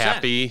not 100%.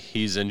 happy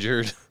he's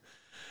injured.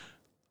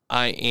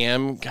 I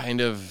am kind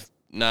of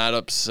not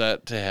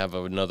upset to have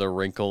another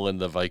wrinkle in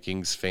the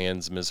Vikings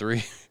fans'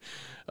 misery.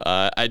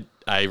 I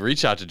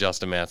reached out to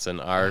Justin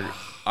Mattson,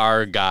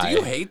 our guy. Do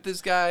you hate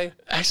this guy?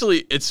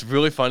 Actually, it's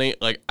really funny.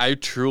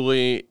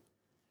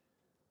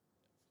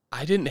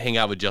 I didn't hang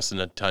out with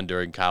Justin a ton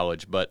during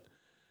college, but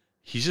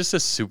he's just a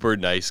super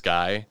nice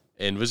guy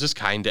and was just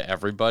kind to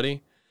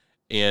everybody.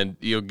 And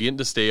getting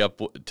to stay up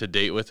to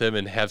date with him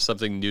and have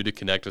something new to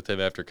connect with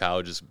him after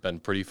college has been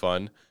pretty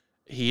fun.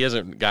 He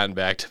hasn't gotten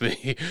back to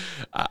me.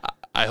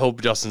 I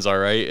hope Justin's all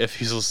right if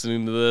he's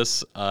listening to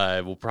this.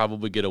 We'll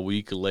probably get a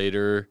week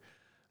later.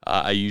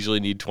 I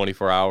usually need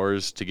 24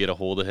 hours to get a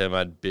hold of him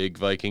on big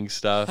Viking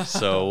stuff.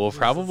 So we'll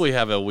probably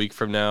have a week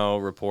from now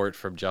report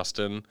from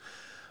Justin.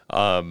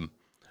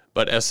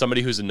 But as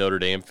somebody who's a Notre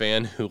Dame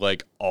fan who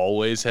like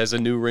always has a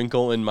new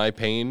wrinkle in my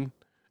pain,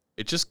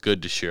 it's just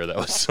good to share that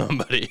with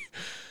somebody.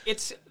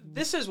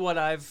 This is what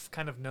I've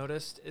kind of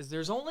noticed is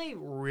there's only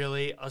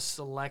really a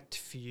select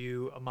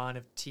few amount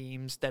of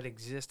teams that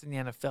exist in the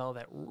NFL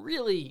that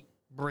really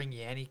bring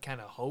you any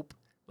kind of hope.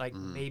 Like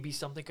maybe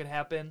something could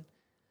happen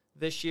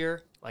this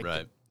year. Like,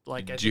 right.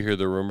 Did you hear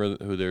the rumor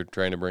who they're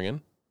trying to bring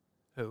in?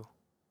 Who?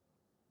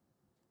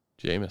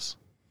 Jameis.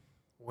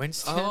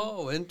 Winston?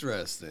 Oh,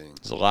 interesting.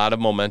 There's a lot of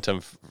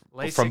momentum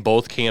from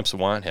both camps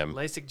want him.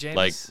 LASIK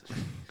Jameis?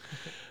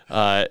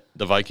 Like,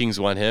 the Vikings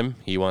want him.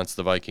 He wants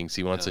the Vikings.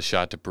 He wants a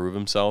shot to prove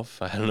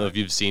himself. I don't know if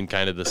you've seen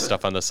kind of the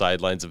stuff on the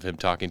sidelines of him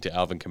talking to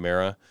Alvin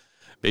Kamara.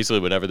 Basically,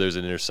 whenever there's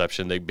an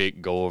interception, they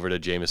go over to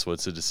Jameis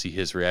Winston to see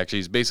his reaction.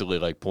 He's basically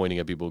like pointing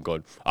at people and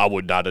going, I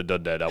would not have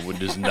done that. I would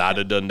just not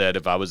have done that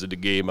if I was in the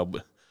game.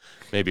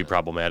 Maybe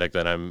problematic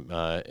that I'm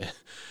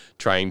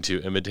trying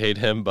to imitate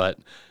him, but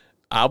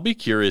I'll be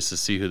curious to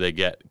see who they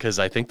get because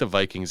I think the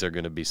Vikings are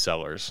going to be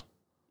sellers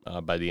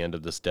by the end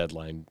of this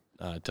deadline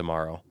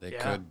tomorrow. They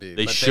could be.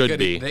 They should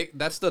be.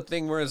 That's the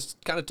thing where it's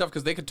kind of tough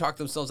because they could talk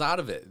themselves out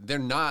of it. They're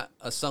not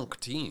a sunk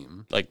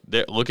team. Like,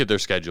 look at their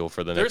schedule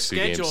for the next few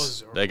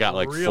games. They got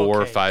like 4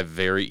 or 5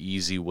 very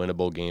easy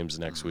winnable games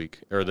next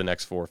week or the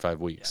next 4 or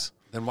 5 weeks.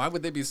 Yeah. Then why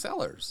would they be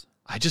sellers?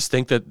 I just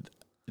think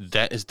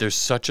there's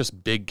such a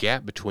big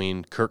gap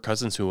between Kirk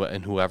Cousins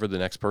and whoever the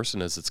next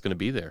person is that's going to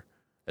be there.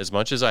 As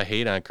much as I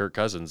hate on Kirk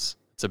Cousins,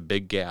 it's a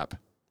big gap.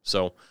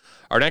 So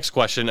our next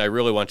question, I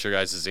really want your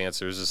guys'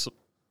 answers,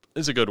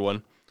 is a good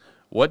one.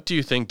 What do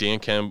you think Dan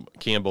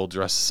Campbell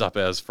dresses up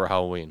as for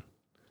Halloween?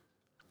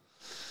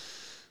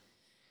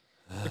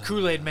 The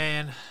Kool-Aid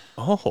Man.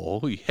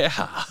 Oh,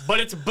 yeah. But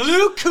it's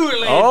blue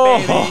Kool-Aid,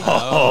 baby.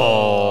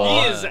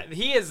 Oh.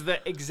 He is the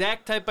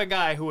exact type of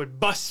guy who would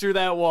bust through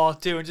that wall,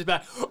 too, and just be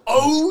like,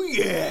 oh,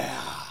 yeah.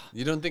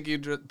 You don't think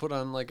you'd put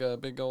on like a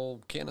big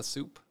old can of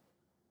soup?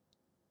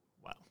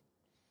 Wow.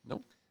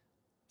 Nope.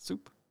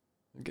 Soup.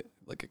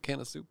 Like a can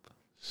of soup.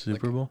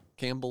 Super Bowl?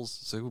 Campbell's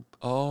soup.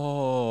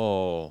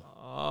 Oh.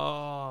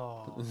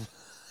 Oh.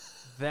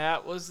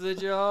 That was the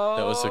joke.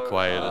 That was the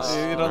quietest.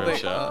 You don't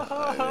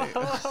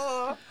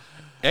think?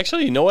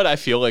 Actually, you know what I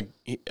feel like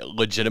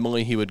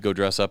legitimately he would go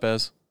dress up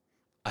as?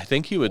 I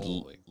think he would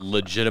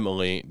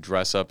legitimately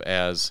dress up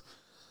as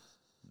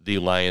the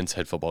Lions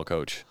head football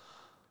coach.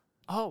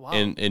 Oh, wow.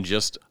 And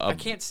just I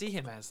can't see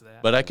him as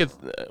that. But I could,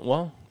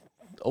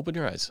 open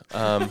your eyes.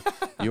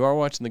 You are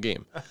watching the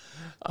game.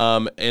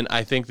 And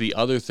I think the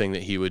other thing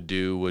that he would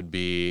do would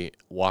be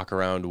walk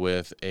around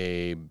with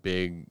a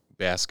big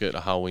basket,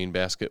 a Halloween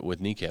basket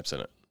with kneecaps in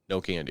it. No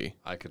candy.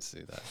 I could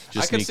see that.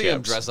 Just I could see him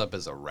kneecaps. dress up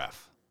as a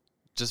ref.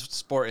 Just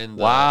sporting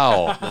the,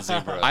 Wow. the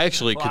zebra. I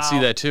actually could see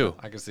that too.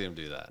 I could see him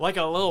do that. Like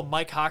a little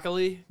Mike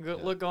Hockley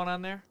look going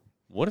on there.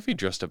 What if he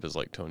dressed up as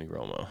like Tony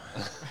Romo?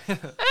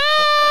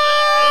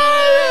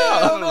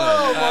 I don't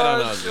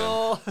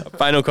know.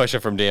 Final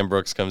question from Dan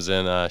Brooks comes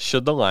in.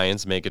 Should the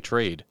Lions make a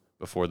trade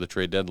before the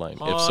trade deadline?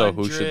 If so,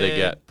 who should they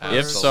get? 100%.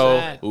 If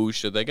so, who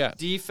should they get?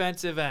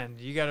 Defensive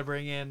end. You got to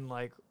bring in,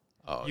 like,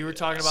 you were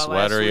talking about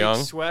Sweater last week.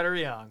 Young? Sweater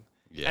Young.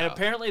 Yeah. And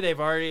apparently they've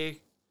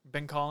already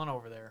been calling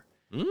over there.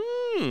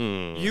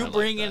 You I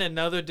bring like in that.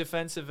 another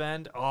defensive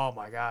end. Oh,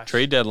 my gosh.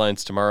 Trade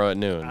deadline's tomorrow at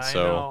noon. I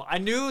So know. I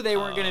knew they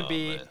weren't going to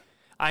be. man.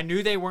 I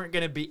knew they weren't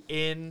going to be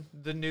in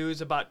the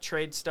news about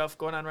trade stuff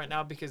going on right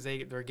now because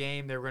their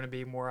game. They're going to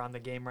be more on the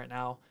game right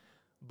now.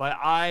 But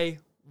I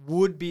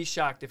would be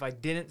shocked if I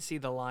didn't see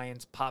the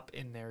Lions pop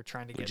in there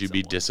trying to get. would you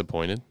be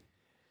disappointed?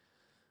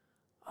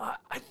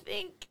 I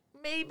think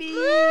maybe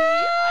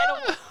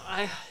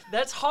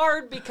that's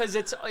hard because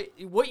it's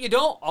what you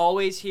don't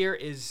always hear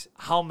is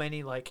how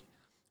many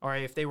or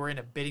if they were in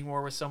a bidding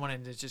war with someone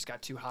and it just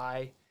got too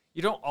high.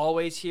 You don't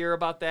always hear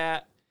about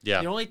that.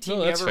 Yeah. The only team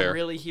No, you that's ever fair.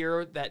 really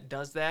hear that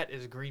does that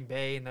is Green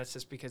Bay, and that's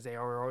just because they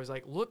are always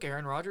like, look,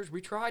 Aaron Rodgers,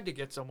 we tried to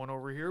get someone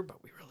over here,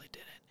 but we really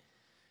didn't.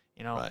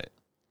 You know? Right.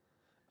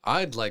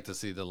 I'd like to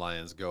see the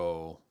Lions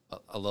go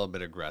a little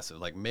bit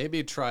aggressive. Like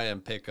maybe try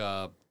and pick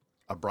up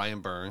a Brian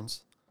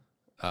Burns,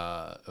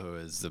 who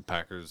is the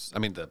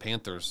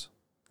Panthers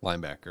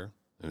linebacker,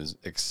 who's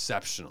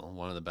exceptional,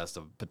 one of the best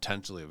of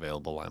potentially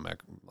available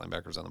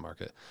linebackers on the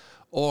market.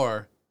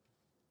 Or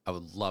I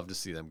would love to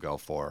see them go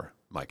for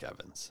Mike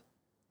Evans.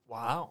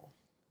 Wow.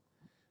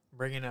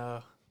 Bringing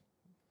I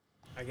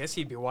guess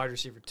he'd be wide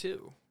receiver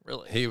too,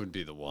 really. He would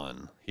be the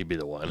one. He'd be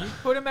the one.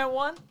 Put him at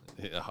one?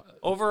 Yeah.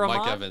 Over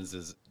Mike Ahmad? Evans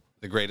is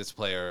the greatest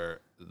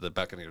player the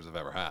Buccaneers have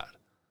ever had.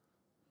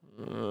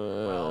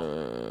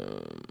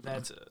 Well,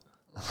 that's it.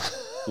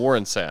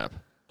 Warren Sapp.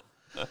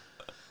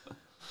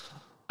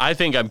 I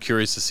think I'm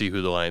curious to see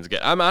who the Lions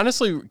get. I'm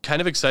honestly kind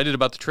of excited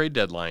about the trade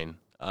deadline.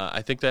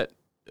 I think that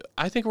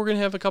I think we're going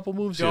to have a couple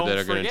moves here that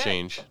are going to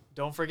change.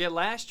 Don't forget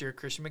last year,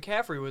 Christian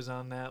McCaffrey was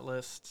on that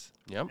list.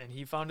 Yep. And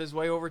he found his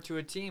way over to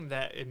a team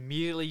that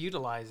immediately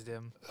utilized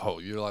him. Oh,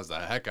 utilized the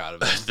heck out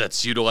of him.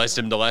 That's utilized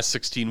him the last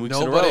 16 weeks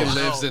in a Nobody row.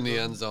 lives in the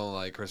end zone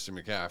like Christian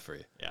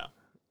McCaffrey. Yeah.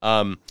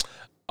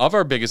 Of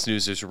our biggest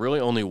news, there's really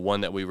only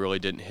one that we really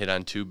didn't hit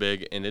on too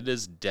big, and it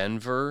is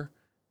Denver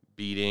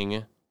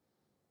beating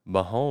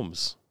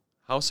Mahomes.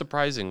 How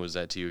surprising was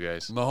that to you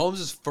guys?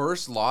 Mahomes'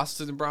 first loss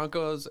to the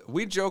Broncos.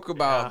 We joke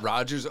about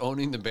Rodgers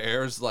owning the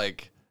Bears.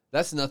 Like,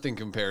 that's nothing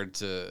compared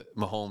to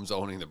Mahomes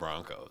owning the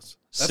Broncos.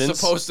 That's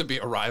supposed to be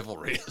a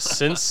rivalry.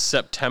 Since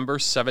September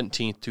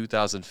 17th,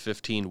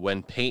 2015,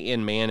 when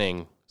Peyton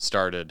Manning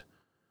started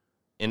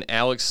and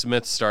Alex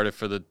Smith started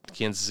for the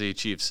Kansas City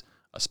Chiefs,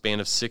 a span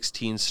of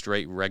 16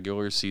 straight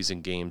regular season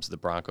games, the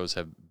Broncos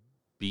have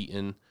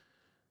been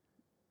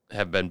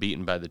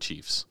beaten by the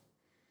Chiefs.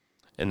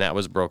 And that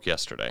was broke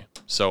yesterday.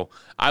 So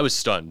I was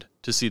stunned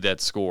to see that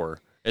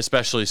score,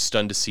 especially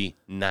stunned to see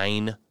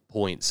 9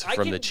 points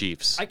from the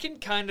Chiefs. I can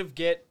kind of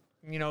get,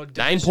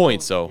 9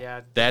 points, though.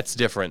 Yeah, that's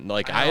different.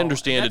 Like, I know.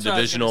 understand a That's what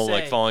I was gonna divisional,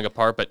 like, say. falling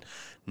apart, but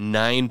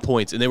 9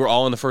 points. And they were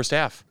all in the first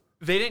half.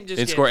 They didn't just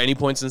They didn't score any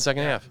points in the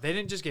second half. They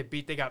didn't just get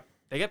beat. They got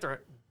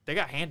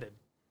handed.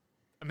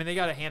 I mean, they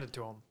got it handed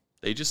to them.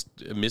 They just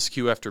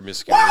miscue after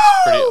miscue.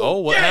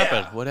 What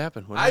happened? What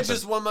happened? I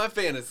just won my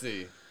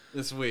fantasy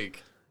this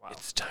week. Wow.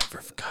 It's time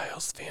for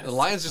Kyle's fantasy. The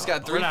Lions just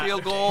got 3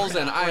 field goals,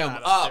 and I am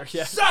not up. there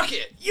yet. Suck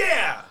it.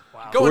 Yeah.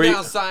 Wow. Going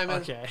down,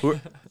 Simon. Okay.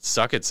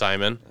 Suck it,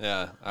 Simon.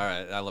 Yeah. All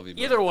right. I love you.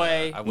 Either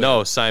way. I win.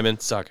 No, Simon,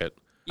 suck it.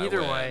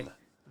 Either win. way,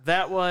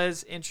 that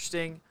was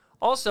interesting.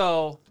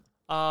 Also,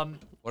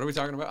 What are we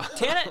talking about?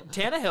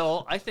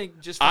 Tannehill, I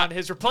think, just found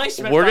his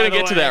replacement. We're going going to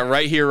get to that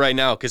right here, right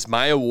now, because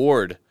my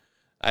award,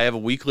 I have a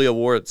weekly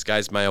awards,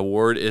 guys. My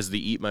award is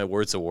the Eat My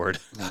Words Award.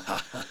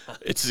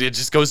 It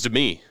just goes to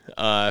me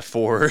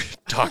for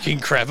talking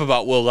crap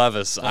about Will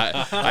Levis.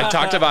 I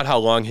talked about how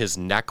long his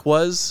neck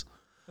was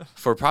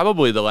for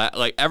probably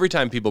like every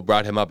time people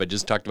brought him up, I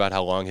just talked about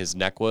how long his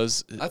neck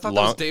was. I thought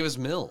that was Davis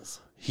Mills.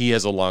 He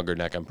has a longer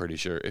neck, I'm pretty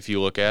sure. If you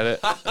look at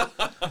it,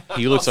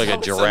 he looks like a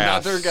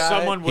giraffe. Another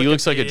guy. He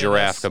looks like a Wikipedia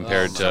giraffe this.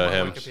 compared to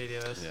him.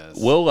 Wikipedia this. Yes.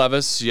 Will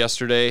Levis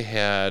yesterday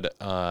had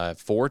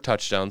 4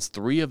 touchdowns.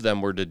 3 of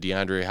them were to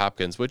DeAndre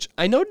Hopkins, which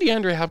I know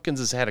DeAndre Hopkins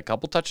has had a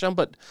couple touchdowns,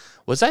 but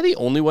was I the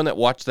only one that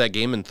watched that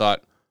game and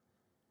thought,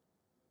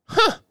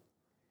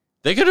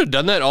 they could have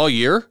done that all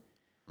year?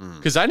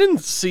 Because I didn't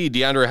see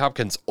DeAndre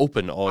Hopkins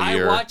open all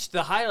year. I watched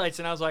the highlights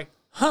and I was like,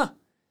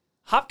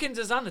 Hopkins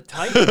is on the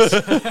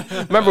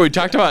Titans. Remember, we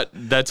talked about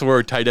that's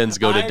where tight ends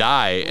go to I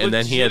die, and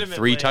then he had 3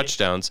 legitimately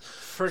touchdowns.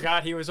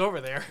 Forgot he was over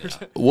there.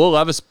 Will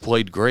Levis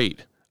played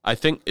great. I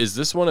think, is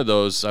this one of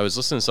those, I was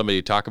listening to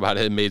somebody talk about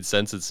it, it made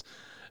sense. It's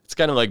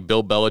kind of like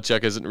Bill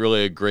Belichick isn't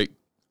really a great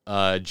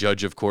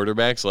judge of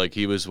quarterbacks. Like,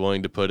 he was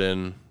willing to put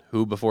in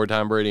who before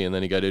Tom Brady, and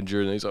then he got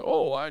injured, and he's like,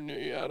 oh, I knew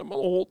you had him the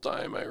whole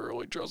time. I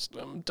really trusted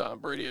him. Tom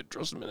Brady had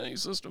trusted him in any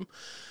system.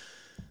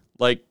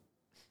 Like,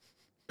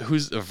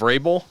 who's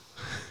Vrabel?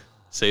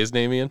 Say his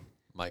name, Ian.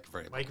 Mike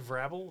Vrabel. Mike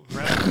Vrabel?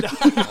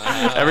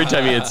 Every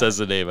time Ian says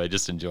the name, I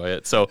just enjoy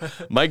it. So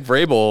Mike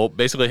Vrabel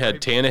basically had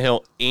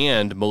Tannehill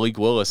and Malik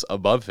Willis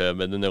above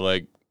him, and then they're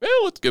like,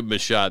 well, let's give him a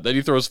shot. Then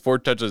he throws 4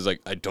 touchdowns. Like,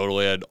 I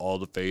totally had all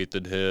the faith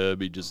in him.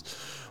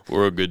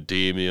 We're a good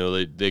team. You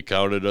know, they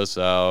counted us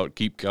out.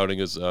 Keep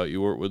counting us out.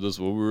 You weren't with us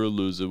when we were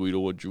losing. We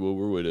don't want you when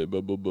we're winning.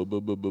 Blah, blah, blah, blah,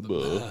 blah, blah,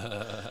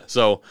 blah.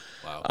 So,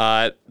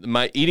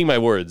 eating my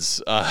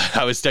words.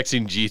 I was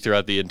texting G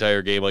throughout the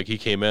entire game. Like, he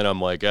came in.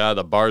 I'm like,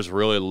 the bar's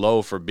really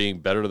low for being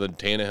better than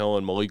Tannehill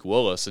and Malik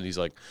Willis. And he's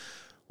like,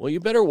 well, you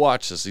better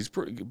watch this. He's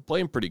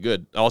playing pretty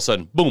good. All of a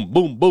sudden, boom,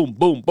 boom, boom,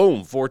 boom,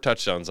 boom, 4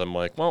 touchdowns. I'm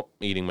like, well,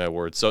 eating my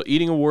words. So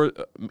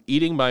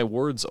eating my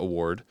words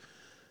award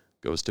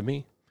goes to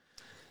me.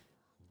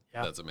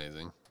 Yeah. That's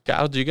amazing.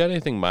 Kyle, do you got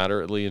anything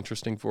moderately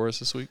interesting for us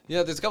this week?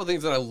 Yeah, there's a couple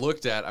things that I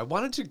looked at. I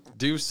wanted to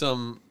do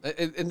some,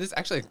 and this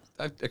actually,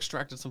 I've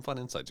extracted some fun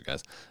insights, you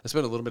guys. I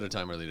spent a little bit of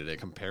time earlier today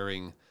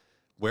comparing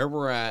where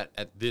we're at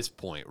this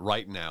point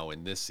right now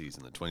in this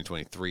season, the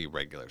 2023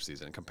 regular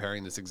season, and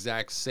comparing this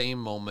exact same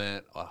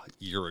moment a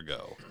year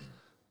ago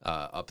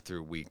up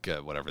through week,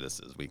 whatever this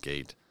is, week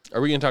 8.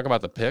 Are we going to talk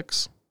about the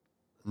picks?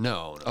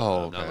 No.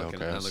 Oh, I'm not okay, looking,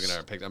 okay. I'm not looking at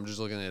our picks. I'm just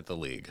looking at the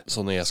league. It's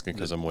only asking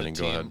because I'm winning.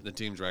 Go ahead. The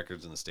team's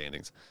records and the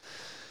standings.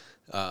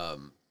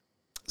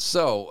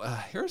 So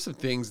here are some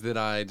things that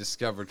I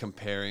discovered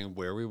comparing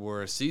where we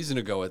were a season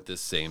ago at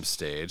this same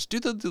stage. Do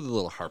the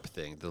little harp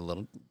thing, the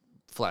little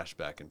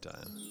flashback in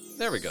time.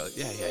 There we go.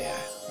 Yeah.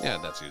 Yeah,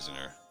 that's using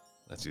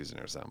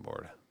our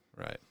soundboard.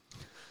 Right.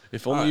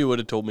 If only you would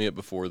have told me it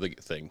before the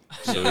thing,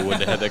 so we wouldn't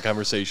have had that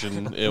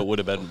conversation. It would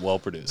have been well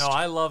produced. No,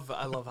 I love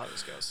how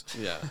this goes.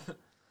 Yeah.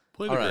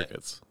 Play the All right.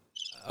 crickets.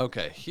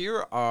 Okay,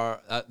 here are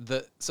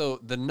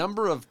the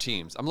number of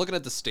teams. I'm looking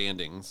at the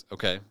standings,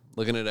 okay?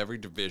 Looking at every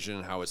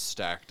division, how it's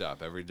stacked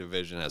up. Every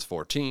division has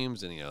 4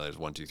 teams, and there's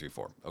 1, 2, 3,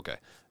 4. Okay.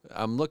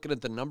 I'm looking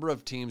at the number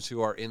of teams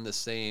who are in the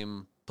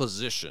same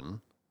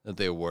position that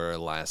they were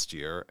last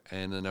year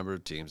and the number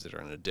of teams that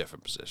are in a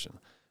different position.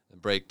 The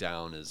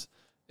breakdown is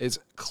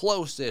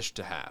close-ish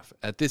to half.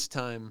 At this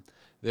time,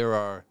 there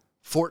are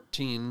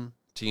 14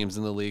 teams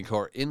in the league who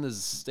are in the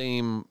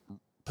same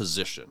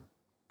position.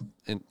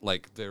 And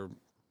like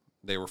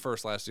they were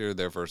first last year,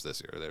 they're first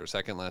this year. They were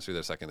second last year,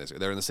 they're second this year.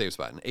 They're in the same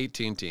spot. And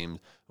 18 teams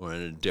who are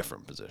in a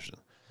different position.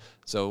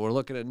 So we're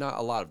looking at not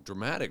a lot of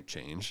dramatic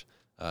change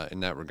in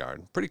that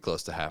regard. Pretty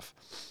close to half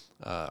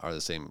are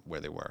the same where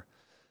they were.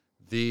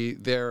 Take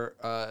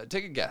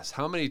a guess.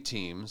 How many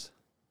teams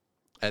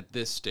at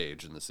this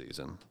stage in the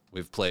season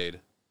we've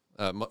played?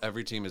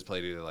 Every team has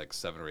played either like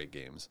 7 or 8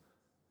 games.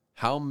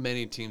 How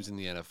many teams in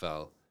the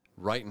NFL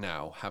right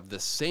now have the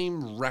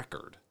same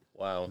record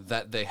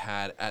that they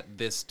had at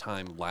this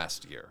time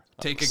last year?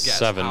 Take a guess.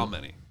 7. How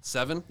many?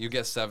 7? You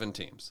guess 7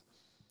 teams.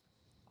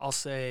 I'll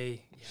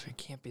say it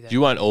can't be that. Do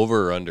you want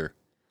over or under?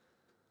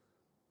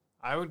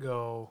 I would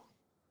go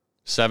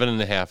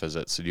 7.5 is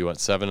it? So do you want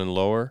 7 and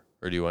lower,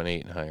 or do you want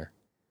 8 and higher?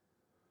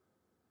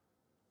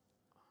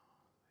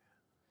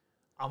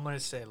 I'm gonna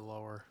say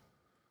lower.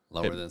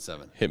 Lower than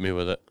 7. Hit me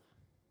with it.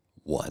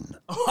 1.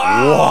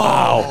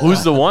 Wow.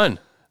 Who's the one?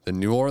 The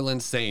New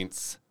Orleans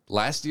Saints.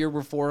 Last year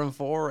were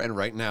 4-4, and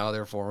right now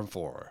they're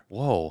 4-4.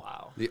 Whoa.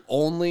 Wow. The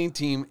only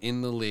team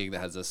in the league that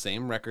has the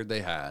same record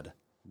they had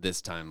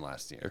this time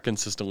last They're year.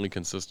 consistently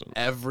consistent.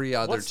 Every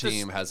other What's the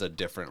team has a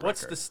different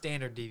What's record. the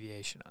standard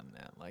deviation on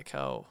that? Like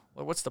how?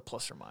 What's the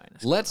plus or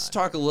minus? Let's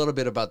talk a little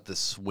bit about the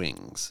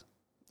swings.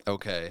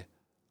 Okay.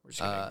 We're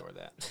just gonna ignore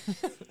that.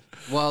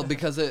 Well,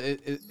 because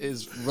it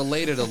is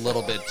related a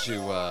little bit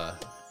to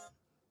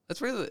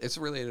it's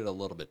related a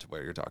little bit to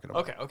where you're talking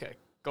about. Okay.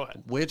 Go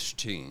ahead. Which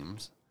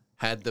teams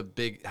have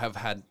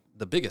had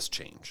the biggest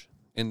change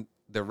in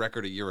their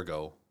record a year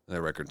ago and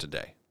their record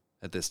today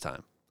at this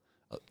time?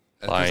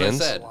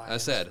 Lions. I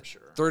Lions, said for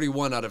sure.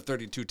 31 out of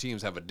 32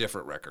 teams have a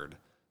different record.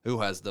 Who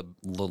has the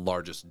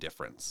largest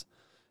difference?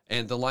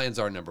 And the Lions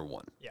are number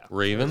 1. Yeah.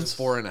 Ravens?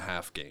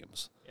 4.5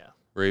 games. Yeah.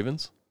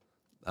 Ravens?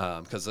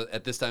 Because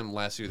at this time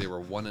last year they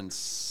were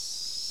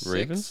 1-6.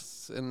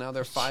 Ravens? And now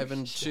they're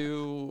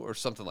 5-2 or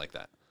something like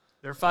that.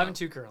 They're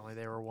 5-2 currently.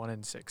 They were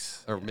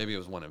 1-6. Or maybe it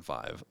was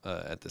 1-5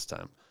 at this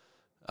time.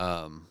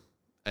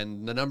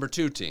 And the number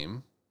 2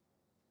 team,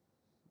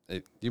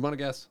 do you want to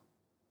guess?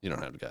 You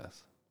don't have to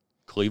guess.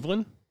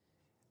 Cleveland?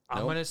 I'm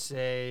Nope. gonna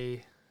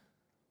say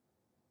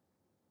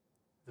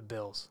the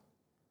Bills.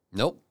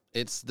 Nope.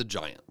 It's the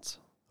Giants,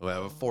 who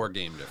have a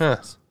 4-game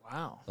difference.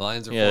 Wow. The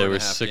Lions are 4.5 Yeah, they were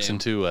games.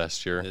 6-2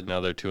 last year.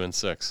 Now they're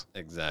 2-6.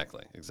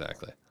 Exactly.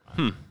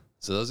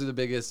 So those are the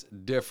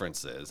biggest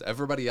differences.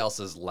 Everybody else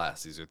is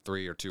less. These are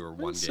 3 or 2 or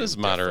 1 This game is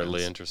moderately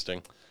difference.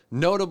 interesting.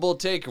 Notable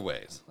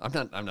takeaways.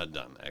 I'm not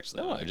done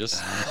actually. No, I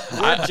just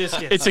We're just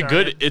getting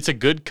started. it's a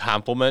good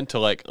compliment to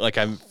like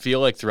I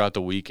feel like throughout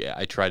the week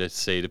I try to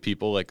say to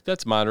people like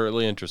that's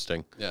moderately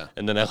interesting. Yeah.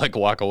 And then I like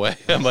walk away.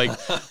 I'm like,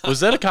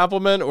 was that a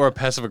compliment or a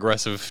passive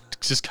aggressive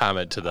just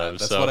comment to them?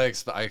 That's so what I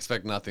expect. I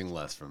expect nothing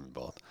less from you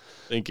both.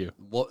 thank you.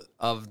 Well,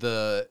 of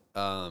the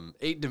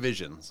 8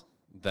 divisions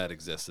that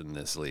exist in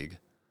this league,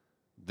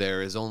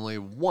 there is only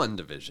one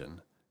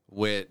division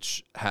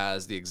which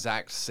has the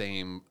exact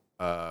same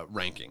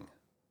ranking,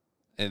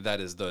 and that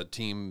is the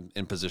team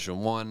in position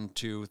 1,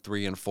 2,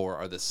 3, and 4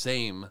 are the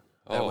same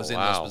that Oh, was in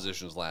wow. those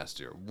positions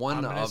last year. One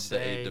I'm gonna of the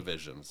 8 say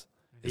divisions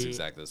is the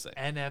exactly the same.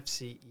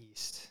 NFC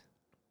East.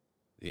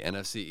 The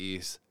NFC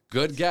East.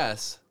 Good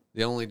guess.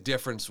 The only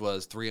difference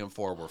was 3 and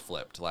 4 were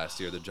flipped.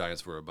 Last year, the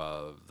Giants were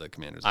above the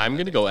Commanders. I'm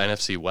going to go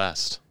NFC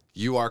West.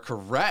 You are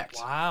correct.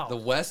 Wow. The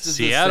West is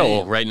Seattle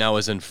the same. right now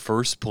is in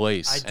first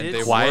place. I And did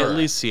they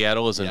Quietly, were.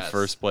 Seattle is in Yes.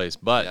 first place,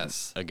 but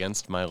Yes.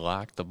 against my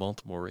lock, the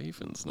Baltimore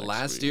Ravens next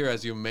Last week. year,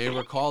 as you may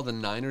recall, the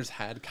Niners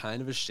had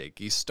kind of a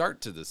shaky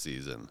start to the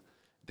season.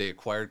 They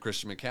acquired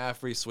Christian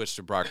McCaffrey, switched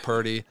to Brock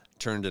Purdy,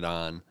 turned it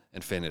on,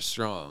 and finished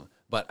strong.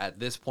 But at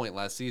this point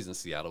last season,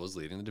 Seattle was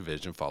leading the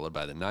division, followed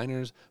by the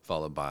Niners,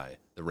 followed by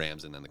the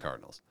Rams, and then the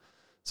Cardinals.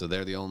 So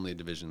they're the only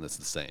division that's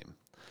the same.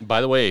 By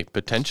the way,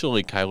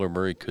 potentially Kyler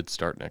Murray could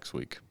start next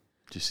week.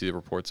 Do you see the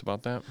reports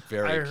about that?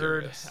 Very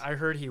curious. I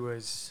heard he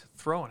was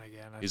throwing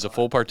again. He's a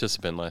full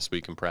participant last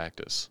week in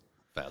practice.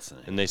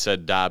 Fascinating. And they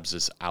said Dobbs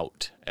is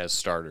out as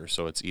starter,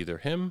 so it's either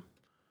him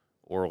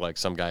or like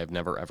some guy I've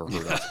never ever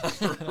heard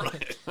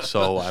of.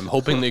 So I'm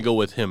hoping they go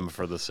with him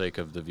for the sake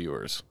of the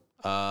viewers.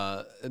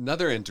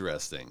 Another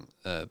interesting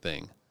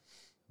thing.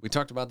 We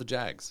talked about the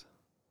Jags.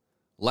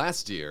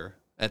 Last year,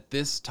 at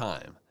this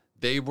time,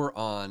 they were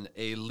on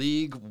a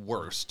league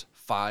worst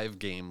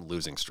 5-game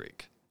losing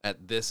streak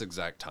at this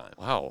exact time.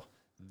 Wow.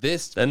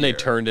 Then They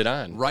turned it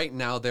on. Right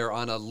now, they're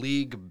on a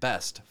league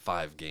best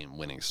 5-game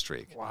winning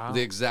streak. Wow.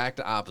 The exact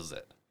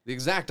opposite. The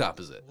exact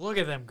opposite. Look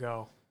at them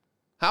go.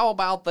 How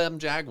about them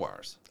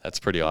Jaguars? That's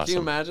pretty Can you awesome.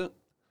 imagine?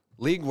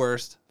 League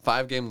worst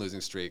 5-game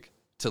losing streak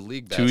to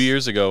league best. 2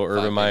 years ago, 5-game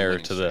Urban Meyer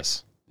winning to streak.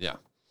 this. Yeah.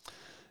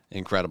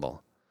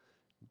 Incredible.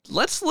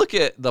 Let's look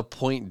at the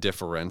point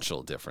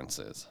differential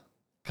differences.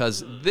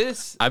 Because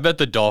this, I bet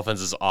the Dolphins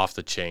is off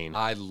the chain.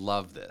 I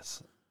love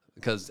this.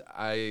 Because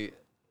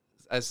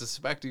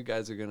suspect you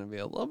guys are going to be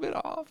a little bit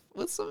off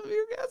with some of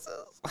your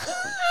guesses.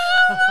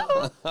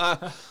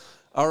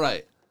 All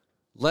right.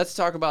 Let's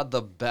talk about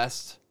the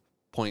best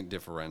point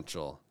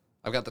differential.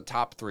 I've got the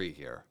top 3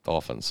 here.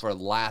 Dolphins. For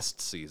last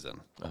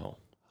season. Oh.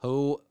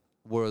 Who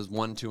was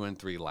 1, 2, and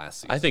 3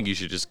 last season? I think you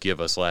should just give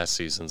us last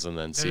season's and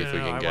then see if we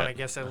can I get. want to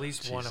guess at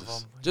least one of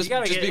them. Just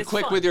be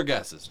quick with your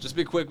guesses. Just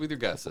be quick with your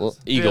guesses. Well,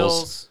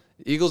 Eagles.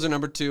 Eagles are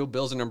number 2.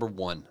 Bills are number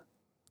 1.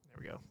 There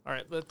we go. All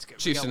right, let's go.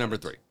 Chiefs are number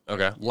 3.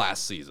 Okay.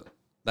 Last season.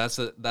 That's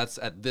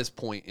at this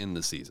point in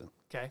the season.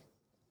 Okay.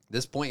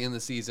 This point in the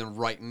season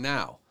right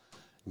now.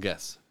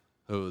 Guess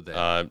who they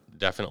are.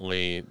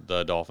 Definitely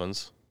the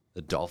Dolphins.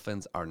 The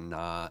Dolphins are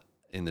not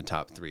in the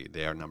top 3.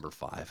 They are number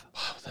 5.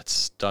 Wow, that's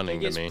stunning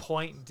to Biggest me.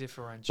 point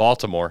differential.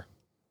 Baltimore.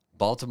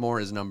 Baltimore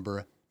is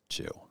number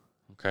 2.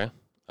 Okay.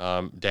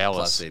 Dallas.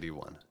 Plus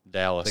 81.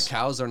 Dallas. The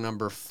Cows are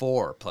number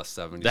 4 plus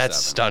 77. That's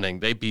stunning.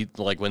 They beat,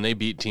 when they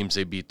beat teams,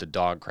 they beat the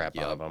dog crap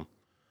out of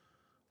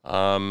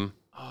them.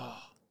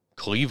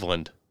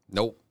 Cleveland.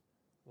 Nope.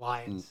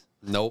 Lions.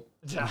 Nope.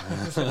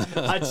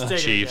 I'd stay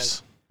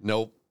Chiefs.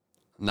 Nope.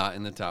 Not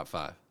in the top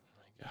 5.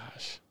 My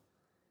gosh.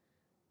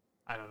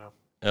 I don't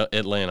know.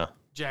 Atlanta.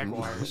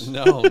 Jaguars.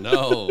 No.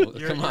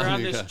 You're Come on, on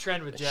you this guys.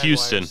 trend with Jaguars.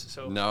 Houston.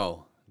 So.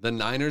 No. The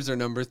Niners are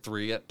number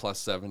 3 at plus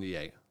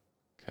 78.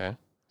 Okay.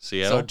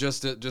 Seattle. So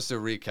just to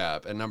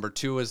recap, and number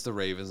 2 is the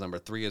Ravens, number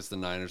 3 is the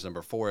Niners,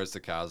 number 4 is the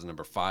Cows, and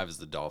number 5 is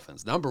the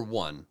Dolphins. Number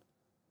 1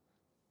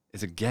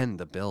 is again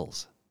the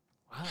Bills.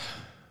 Wow.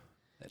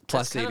 At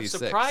plus That's kind 86.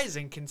 of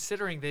surprising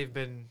considering they've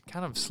been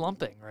kind of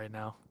slumping right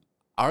now.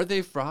 Are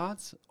they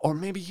frauds? Or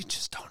maybe you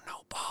just don't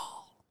know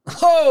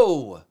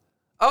ball.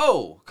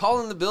 Oh,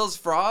 calling the Bills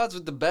frauds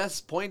with the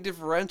best point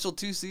differential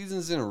 2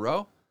 seasons in a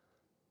row?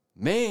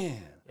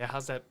 Man. Yeah,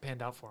 how's that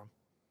panned out for them?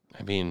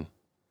 I mean,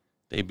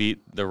 they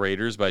beat the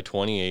Raiders by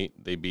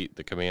 28. They beat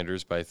the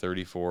Commanders by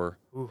 34.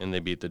 Ooh. And they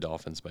beat the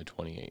Dolphins by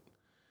 28.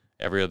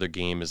 Every other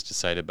game is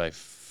decided by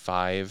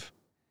 5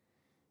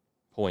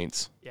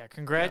 points. Yeah,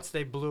 congrats.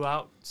 They blew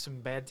out some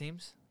bad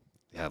teams.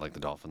 Yeah, like the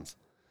Dolphins.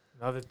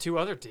 No, the 2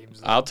 other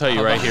teams. I'll tell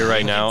you right here,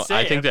 right now, say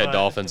I think it, that but-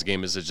 Dolphins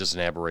game is just an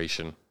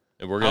aberration.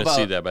 And we're going to How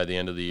see about- that by the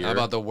end of the year. How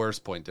about the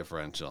worst point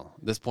differential?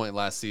 This point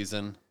last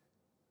season,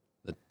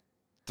 the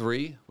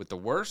 3 with the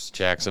worst?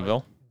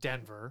 Jacksonville?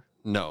 Denver.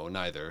 No,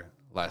 neither.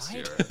 Last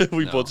year.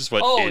 We No. both just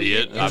went Oh,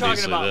 idiot. you're talking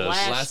Obviously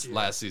about this.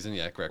 last season,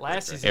 yeah, correct. Last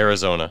correct. season.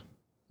 Arizona.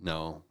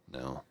 No.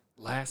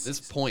 Last This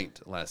season.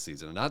 point last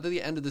season, not at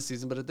the end of the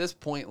season, but at this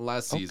point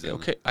last season.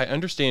 Okay, I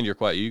understand you're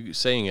quiet. You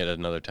saying it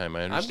another time.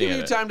 I I'm understand giving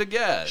you it. time to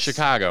guess.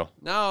 Chicago.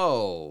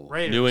 No.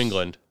 Raiders. New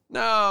England.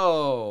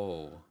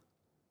 No.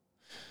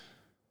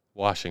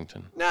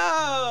 Washington.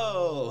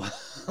 No.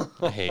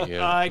 I hate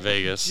you.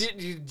 Vegas.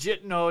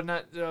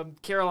 Not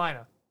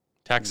Carolina.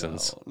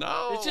 Texans.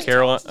 No. It's just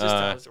Carolina- tell us. Just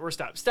tell us. We're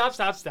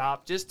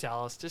stop. Just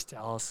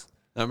tell us.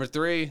 Number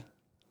 3,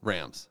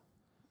 Rams.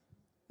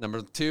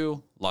 Number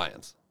 2,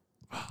 Lions.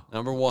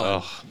 Number 1,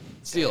 Oh,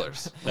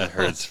 Steelers. that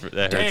hurts.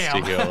 That hurts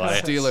Damn. to hear.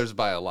 Lions. Steelers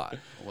by a lot.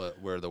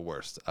 We're the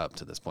worst up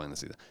to this point in the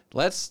season.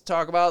 Let's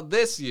talk about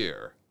this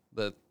year.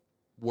 The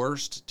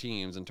worst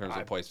teams in terms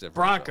of points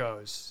differential.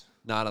 Broncos.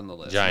 Not on the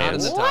list.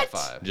 Giants. Not in the What?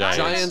 top 5. Giants.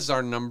 Giants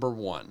are number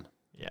 1.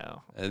 Yeah.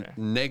 And Okay.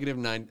 negative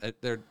 9.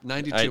 They're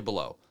 92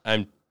 below.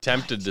 I'm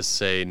tempted to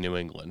say New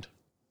England.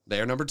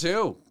 They are number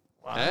 2.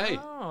 Wow. Hey,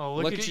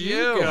 Look at you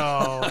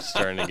go.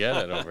 Starting to get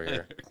it over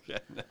here.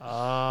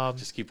 Um,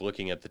 Just keep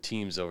looking at the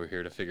teams over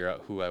here to figure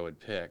out who I would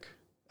pick.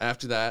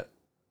 After that,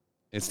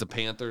 it's the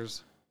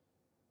Panthers,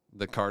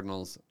 the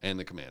Cardinals, and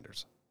the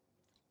Commanders.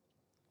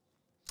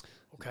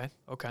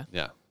 Okay.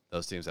 Yeah,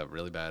 those teams have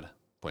really bad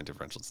point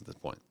differentials at this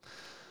point.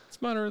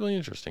 It's moderately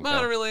interesting. Not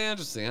Kyle. really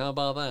interesting. How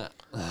about that?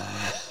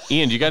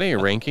 Ian, do you got any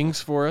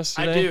rankings for us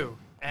I today? do.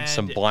 And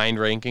Some blind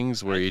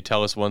rankings where you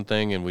tell us one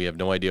thing and we have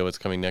no idea what's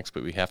coming next,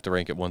 but we have to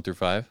rank it 1 through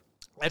 5.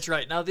 That's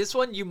right. Now, this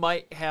one, you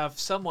might have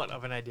somewhat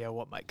of an idea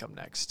what might come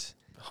next.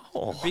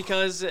 Oh.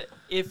 Because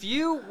if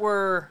you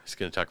were... Just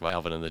going to talk about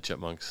Alvin and the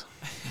Chipmunks.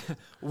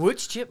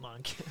 Which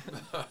chipmunk?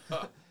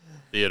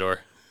 Theodore.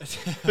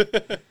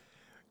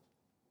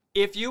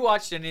 If you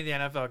watched any of the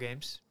NFL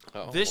games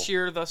Oh. this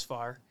year thus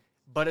far,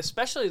 but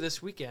especially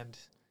this weekend,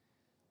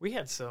 we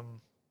had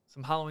some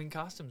Halloween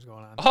costumes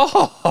going on.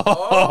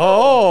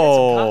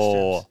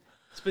 Oh.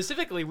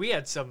 Specifically, we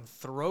had some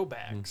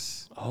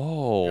throwbacks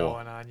Oh.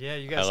 going on. Yeah,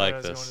 you guys I saw like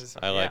what I was this. going to say.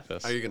 I like Yeah.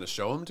 this. Are you going to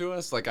show them to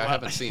us? Like, I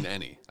haven't seen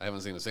any. I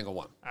haven't seen a single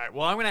one. All right,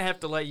 well, I'm going to have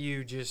to let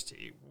you just,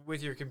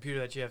 with your computer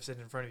that you have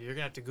sitting in front of you, you're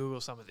going to have to Google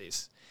some of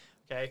these.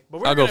 Okay? But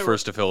I'll go gonna-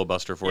 first to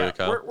filibuster for you,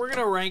 Kyle. We're going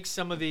to rank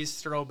some of these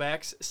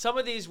throwbacks. Some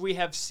of these we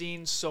have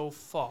seen so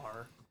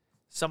far.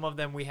 Some of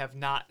them we have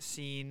not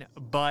seen,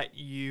 but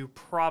you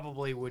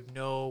probably would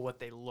know what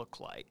they look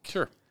like.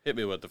 Sure. Hit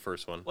me with the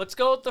first one. Let's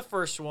go with the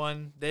first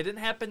one. They didn't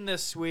happen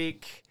this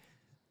week,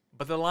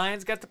 but the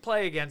Lions got to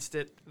play against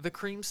it. The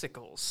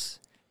Creamsicles.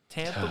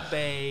 Tampa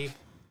Bay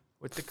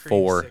with the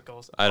Four.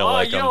 Creamsicles. I don't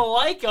like you 'em. don't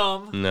like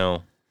them?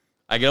 No.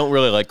 I don't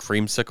really like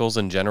creamsicles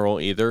in general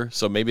either,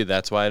 so maybe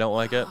that's why I don't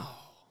like it.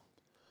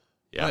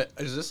 Yeah. Wait,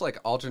 is this like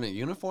alternate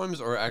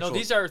uniforms or actual? No,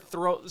 these are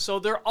So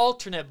they're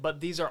alternate, but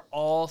these are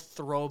all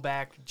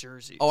throwback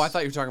jerseys. Oh, I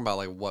thought you were talking about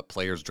like what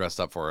players dressed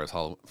up for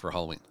for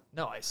Halloween.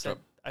 No,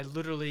 I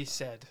literally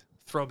said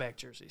throwback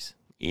jerseys.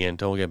 Ian,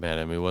 don't get mad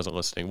at me. He wasn't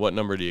listening. What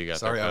number do you got?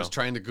 Sorry, there, I was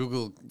trying to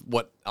Google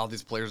what all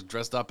these players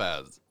dressed up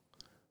as.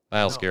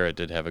 Miles Garrett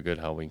did have a good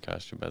Halloween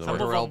costume, by the way.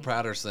 Terrell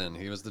Patterson,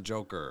 he was the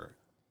Joker.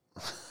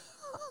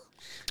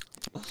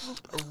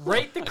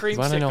 Rate the creamsicles. You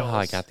want to know how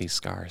I got these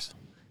scars?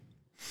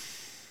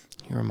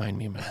 You remind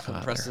me of my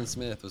father. Preston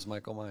Smith was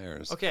Michael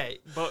Myers. Okay,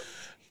 but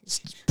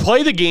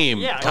Play the game,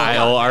 Yeah, Kyle.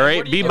 yeah. All right,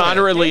 What do be you do?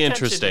 moderately Pay attention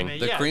to interesting. me.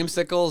 The Yeah.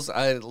 creamsicles,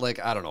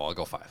 I don't know. I'll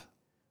go 5.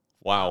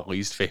 Wow,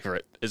 least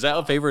favorite. Is that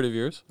a favorite of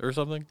yours or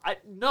something?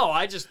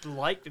 I just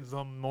liked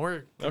them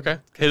more. Okay,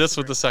 hit us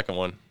with the second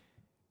one.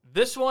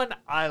 This one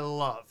I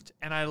loved,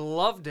 and I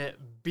loved it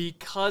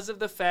because of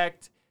the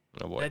fact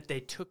Oh boy. that they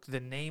took the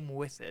name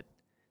with it.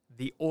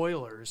 The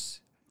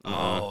Oilers.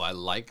 Oh, I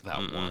like that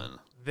one.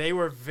 They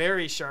were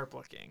very sharp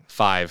looking.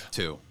 5.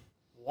 2.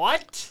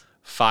 What?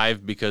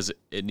 5 because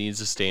it needs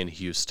to stay in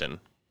Houston.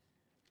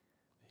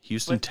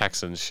 Houston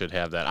Texans should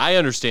have that. I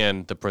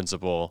understand the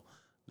principle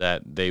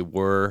that they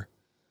were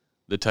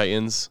the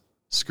Titans.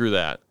 Screw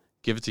that.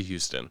 Give it to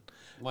Houston.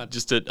 What?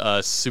 Just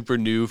a super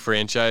new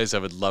franchise. I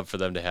would love for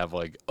them to have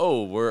like,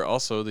 oh, we're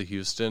also the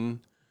Houston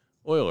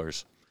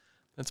Oilers.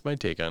 That's my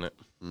take on it.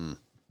 All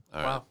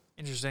Wow. right.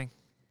 Interesting.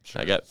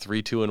 I got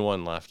 3, 2, and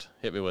 1 left.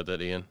 Hit me with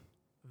it, Ian.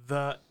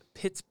 The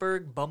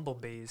Pittsburgh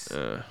Bumblebees.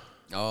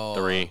 Oh,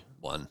 3.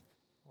 1.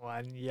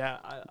 One. Yeah.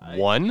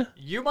 1?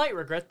 You might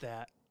regret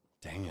that.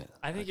 Dang it.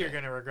 I think you're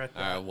going to regret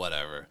that. All right,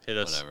 whatever. Hit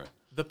us. Whatever.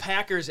 The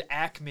Packers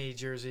Acme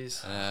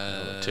jerseys.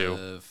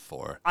 2.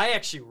 4. I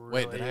actually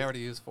really... Wait, did I already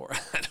use 4?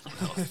 I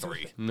don't know.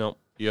 3. Nope.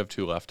 You have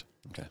 2 left.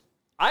 Okay.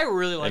 I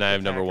really like And I the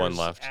have number 1 Packers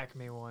left.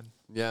 Acme one.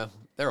 Yeah,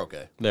 they're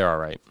okay. They're all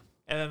right.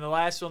 And then the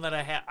last one that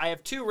I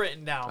have 2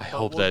 written down. I but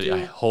hope we'll that do I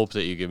hope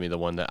that you give me the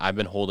one that I've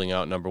been holding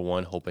out, number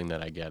 1, hoping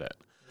that I get it.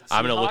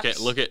 I'm gonna look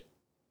Seahawks. at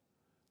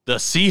the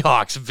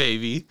Seahawks,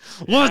 baby.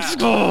 Let's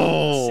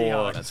go.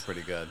 Seahawks. That's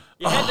pretty good.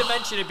 You had to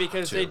mention it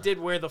because they 2. did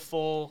wear the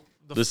full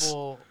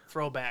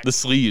throwback. The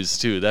sleeves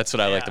too. That's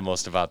what I like Yeah. the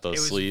most about it those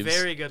was sleeves.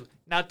 very good.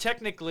 Now,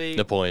 technically,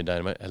 Napoleon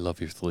Dynamite. I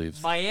love your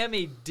sleeves.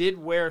 Miami did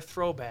wear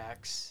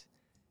throwbacks,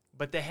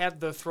 but they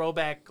had the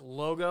throwback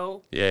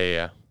logo.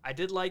 Yeah. I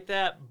did like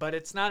that, but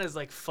it's not as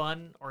like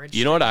fun or interesting.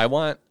 You know what I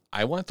want?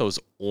 I want those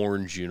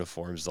orange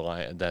uniforms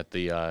that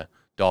the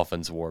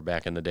Dolphins wore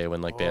back in the day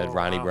when they had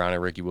Ronnie Brown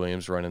and Ricky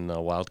Williams running the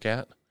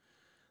Wildcat.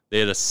 They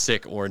had a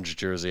sick orange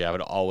jersey I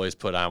would always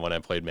put on when I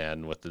played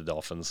Madden with the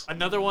Dolphins.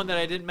 Another one that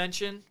I didn't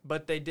mention,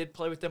 but they did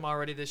play with them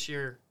already this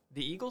year.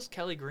 The Eagles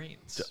Kelly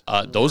Greens.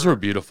 Those were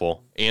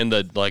beautiful, and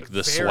the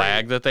Very-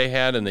 swag that they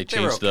had, and they They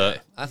were changed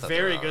okay. I thought they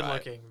Very were good all right.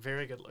 looking.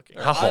 Very good looking.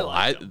 the. Oh, I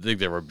liked them. think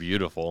they were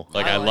beautiful.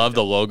 Like I I liked love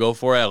the them. logo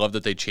for it. I love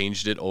that they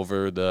changed it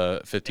over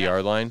the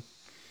 50-yard line.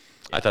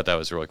 I thought that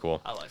was really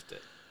cool. I liked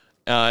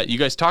it. You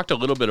guys talked a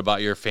little bit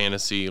about your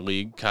fantasy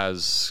league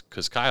because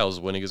Kyle's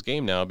winning his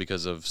game now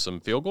because of some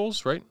field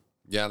goals, right?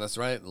 Yeah, that's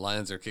right.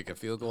 Lions are kicking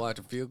field goal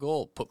after field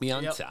goal. Put me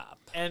on Yep. top.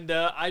 And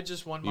I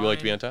just won mine. You like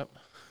to be on top?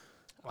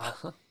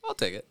 I'll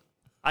take it.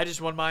 I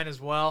just won mine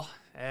as well,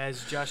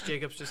 as Josh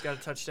Jacobs just got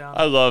a touchdown.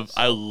 I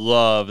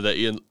love that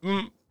Ian.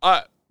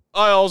 I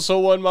also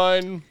won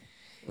mine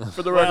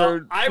for the Well,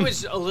 record. I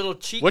was a little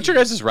cheeky. What's your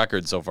guys'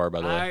 record so far, by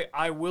the way?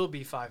 I will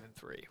be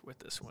 5-3 with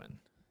this win.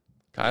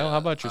 Kyle, how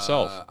about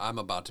yourself? I'm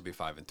about to be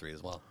 5-3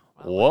 as well.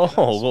 Whoa, a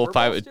little We're both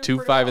 5, doing 2,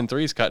 pretty 5, well. and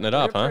 3's cutting it We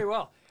up, did pretty huh?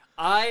 well.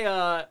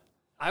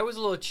 I was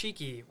a little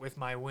cheeky with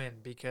my win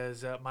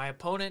because my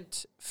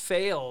opponent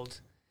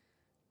failed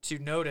to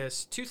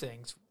notice 2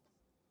 things.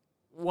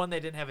 One, they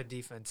didn't have a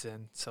defense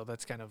in, so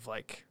that's kind of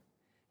like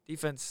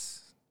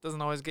defense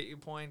doesn't always get you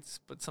points,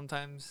 but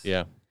sometimes.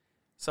 Yeah.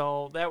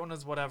 So that one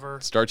was whatever.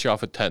 Starts you off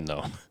with 10,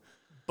 though.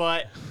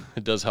 But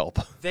It does help.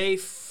 they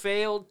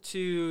failed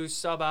to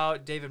sub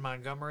out David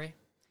Montgomery.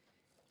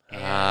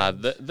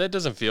 That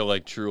doesn't feel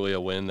like truly a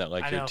win that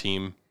I your know.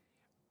 team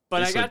But I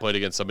basically got played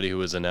against somebody who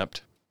was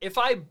inept. if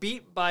I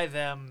beat by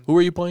them, Who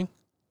are you playing?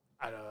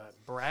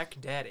 Brack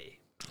Daddy.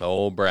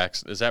 Oh,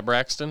 Braxton. Is that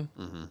Braxton?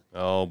 Mm-hmm.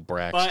 Oh,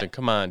 Braxton. But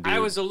Come on, dude. I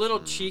was a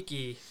little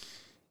cheeky,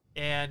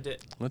 and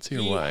Let's hear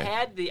he why.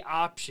 had the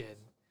option.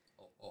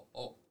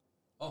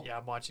 Oh. Yeah,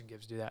 I'm watching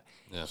Gibbs do that.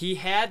 Yeah. He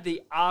had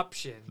the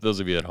option For those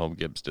of you at home,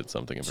 Gibbs did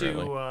something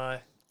apparently.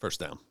 to. First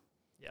down.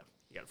 Yeah,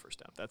 he got a first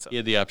down. That's He it.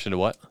 had the option to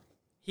what?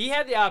 He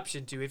had the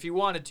option to, if he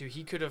wanted to,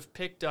 he could have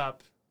picked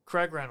up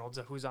Craig Reynolds,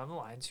 who's on the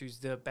Lions, who's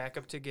the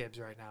backup to Gibbs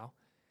right now.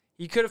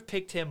 He could have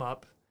picked him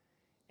up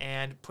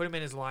and put him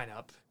in his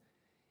lineup.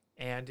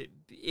 And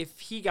if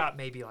he got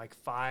maybe like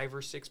 5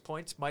 or 6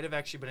 points, might have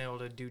actually been able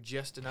to do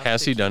just enough.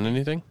 Has to he done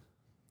anything?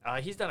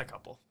 He's done a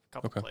couple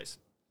Okay. plays.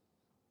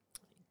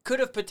 Could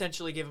have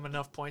potentially given him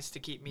enough points to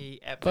keep me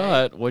at bay.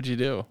 But what'd you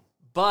do?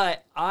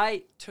 But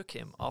I took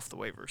him off the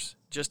waivers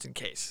just in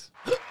case.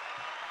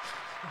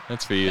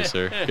 That's for you,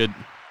 sir. Good.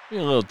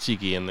 You're a little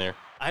cheeky in there.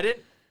 I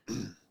didn't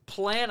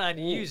plan on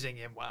using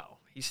him. Wow,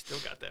 He's still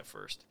got that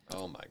first.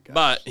 Oh, my God.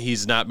 But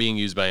he's not being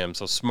used by him,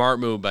 so smart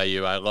move by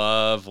you. I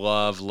love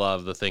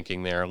the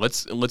thinking there.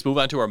 Let's move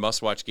on to our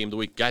must-watch game of the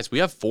week. Guys, we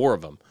have 4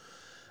 of them.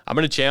 I'm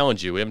going to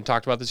challenge you. We haven't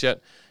talked about this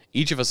yet.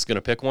 Each of us is going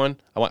to pick one.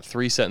 I want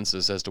 3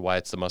 sentences as to why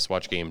it's the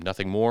must-watch game.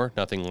 Nothing more,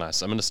 nothing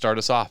less. I'm going to start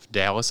us off.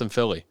 Dallas and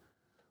Philly.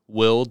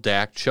 Will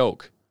Dak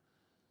choke?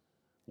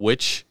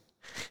 Which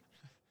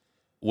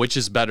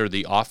is better,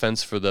 the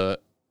offense for the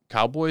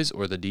Cowboys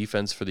or the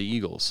defense for the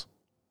Eagles?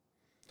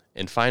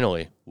 And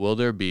finally, will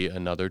there be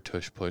another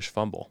tush-push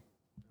fumble?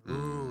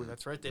 Ooh,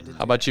 that's right. They did.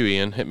 How about you,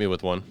 Ian? Hit me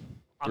with one.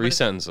 3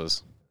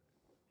 sentences.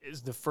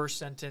 Is the first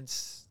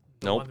sentence?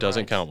 Nope,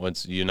 doesn't count.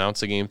 Once you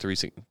announce the game,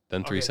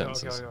 then 3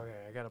 sentences. Okay.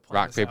 I gotta plan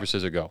Rock, this paper, out.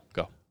 scissors,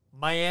 go.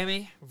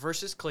 Miami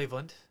versus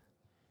Cleveland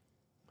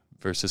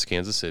Versus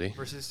Kansas City.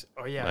 versus.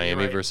 Oh yeah, Miami you're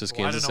right. versus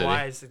Well, Kansas I don't know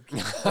why I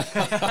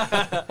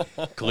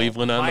said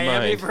Cleveland on the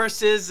Miami mind.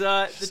 versus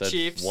the Said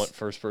Chiefs.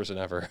 First person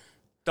ever.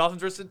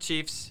 Dolphins versus the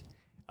Chiefs.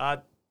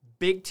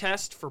 Big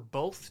test for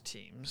both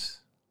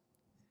teams.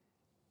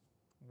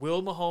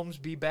 Will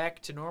Mahomes be back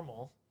to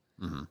normal?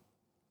 Mm-hmm.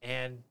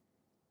 And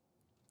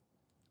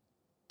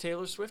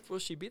Taylor Swift, will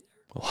she be there?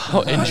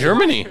 Wow, in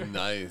Germany.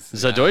 Nice.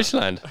 Is that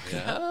Deutschland?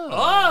 Yeah.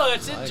 Oh,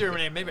 it's in like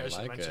Germany. it. Maybe I I should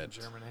like mention it.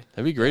 Germany.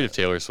 That'd be great if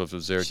Taylor Swift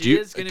was there. She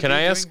is going to can be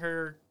I ask? doing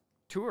her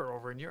tour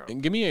over in Europe.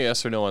 Give me a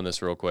yes or no on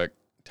this real quick.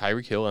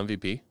 Tyreek Hill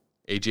MVP.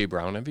 AJ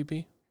Brown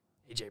MVP.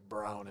 AJ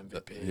Brown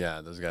MVP.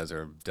 Yeah, those guys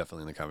are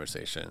definitely in the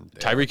conversation.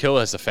 Tyreek Hill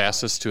has the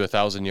fastest to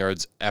 1,000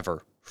 yards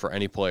ever for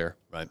any player.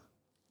 Right.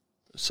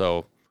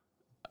 So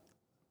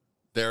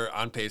They're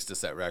on pace to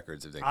set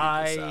records if they keep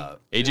this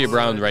up. AJ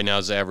Brown right now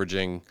is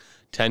averaging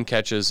 10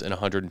 catches and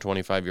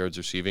 125 yards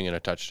receiving and a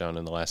touchdown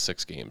in the last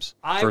 6 games.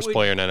 First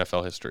player in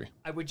NFL history.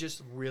 I would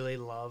just really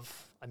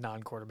love a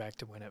non-quarterback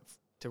to win it,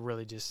 to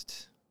really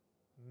just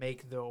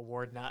make the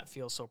award not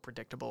feel so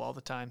predictable all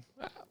the time.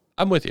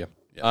 I'm with you.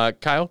 Yeah.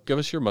 Kyle, give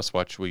us your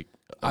must-watch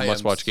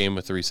must-watch game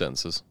with 3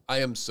 sentences.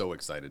 I am so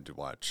excited to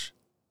watch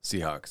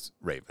Seahawks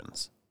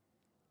Ravens.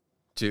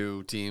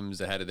 2 teams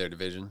ahead of their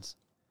divisions.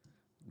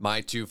 My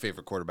 2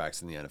 favorite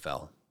quarterbacks in the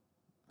NFL,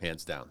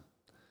 hands down.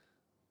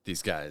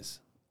 These guys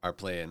are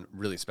playing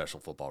really special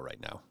football right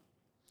now.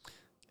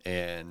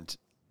 And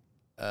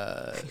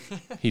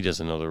He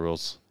doesn't know the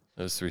rules.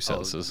 There's 3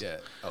 sentences.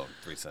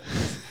 3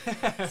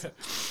 sentences.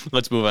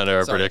 Let's move on to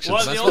our Sorry. predictions.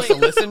 Well, Am I the supposed to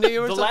listen to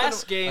you or The something?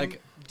 last game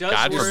Like, does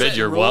God warrant, forbid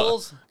you're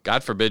rules?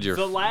 God forbid you're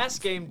the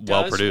last game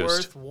well does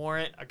produced.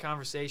 warrant a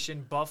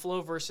conversation.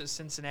 Buffalo versus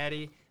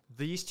Cincinnati.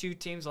 These 2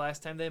 teams,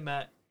 last time they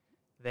met,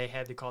 they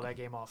had to call that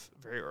game off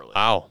very early.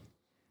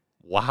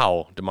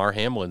 Wow. DeMar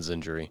Hamlin's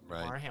injury.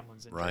 Right. Lamar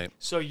Hamlin's injured. Right.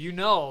 So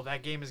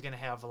that game is going to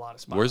have a lot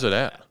of spots. Where's it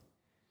at?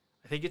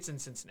 I think it's in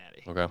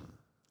Cincinnati, Okay.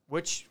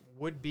 which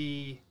would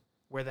be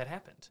where that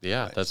happened.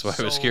 Yeah, Right. that's why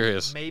I was So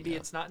curious. Maybe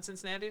it's not in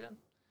Cincinnati then?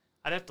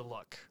 I'd have to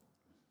look.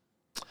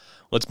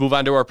 Let's move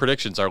on to our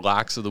predictions, our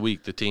locks of the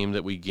week, the team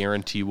that we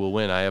guarantee will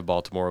win. I have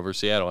Baltimore over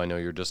Seattle. I know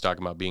you're just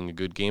talking about being a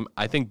good game.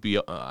 I think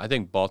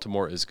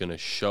Baltimore is going to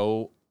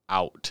show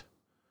out.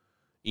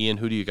 Ian,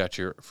 who do you got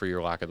for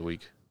your lock of the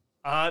week?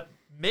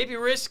 Maybe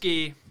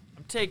risky.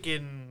 I'm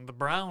taking the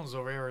Browns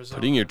over Arizona.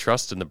 Putting your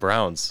trust in the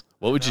Browns.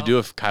 What would you do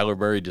if Kyler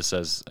Murray just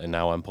says, and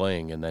now I'm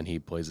playing, and then he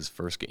plays his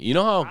first game? You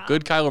know how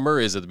good Kyler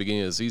Murray is at the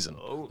beginning of the season.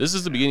 This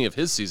is the beginning of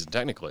his season,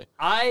 technically.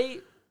 I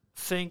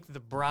think the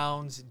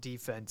Browns'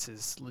 defense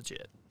is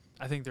legit.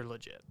 I think they're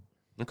legit.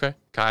 Okay.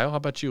 Kyle, how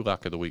about you,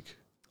 lock of the week?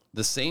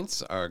 The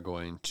Saints are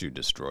going to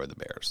destroy the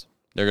Bears.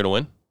 They're going to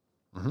win?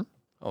 Mm-hmm.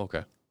 Oh,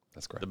 okay.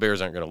 That's correct. The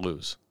Bears aren't going to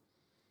lose.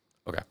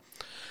 Okay.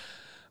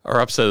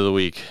 Our upset of the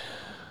week.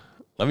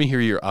 Let me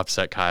hear your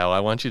upset, Kyle. I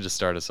want you to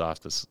start us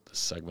off this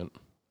segment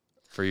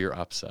for your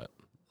upset.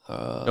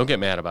 Don't get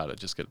mad about it.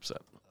 Just get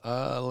upset.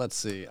 Let's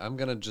see. I'm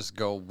going to just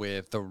go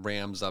with the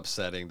Rams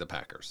upsetting the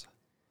Packers.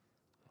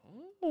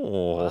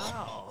 Oh.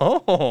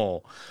 Wow.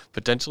 Oh.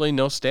 Potentially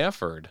no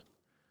Stafford.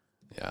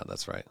 Yeah,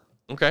 that's right.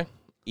 Okay.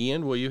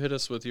 Ian, will you hit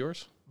us with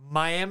yours?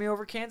 Miami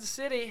over Kansas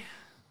City.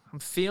 I'm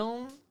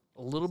feeling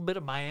a little bit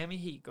of Miami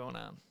heat going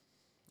on.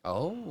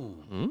 Oh.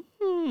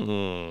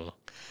 Mm.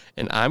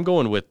 And I'm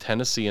going with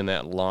Tennessee in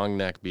that long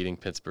neck beating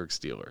Pittsburgh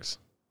Steelers.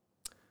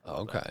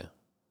 Okay.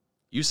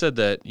 You said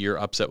that your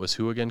upset was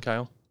who again,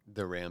 Kyle?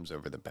 The Rams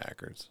over the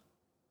Packers.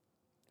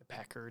 The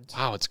Packers.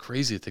 Wow, it's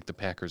crazy to think the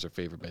Packers are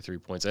favored by 3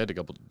 points. I had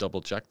to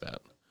double check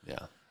that.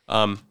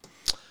 Yeah.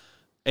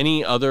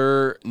 Any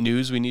other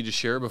news we need to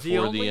share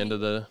before the end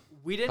of the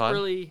We didn't pod?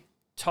 really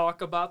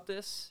talk about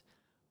this,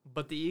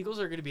 but the Eagles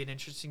are going to be an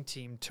interesting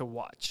team to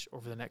watch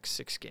over the next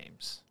 6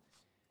 games.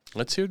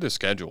 Let's hear the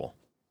schedule.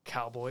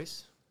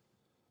 Cowboys,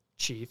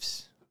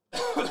 Chiefs,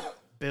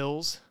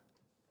 Bills,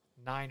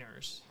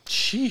 Niners,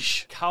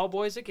 Sheesh.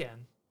 Cowboys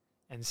again,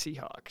 and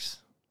Seahawks.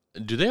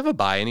 Do they have a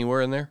bye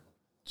anywhere in there?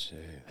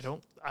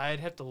 Jeez. I'd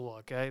have to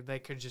look. They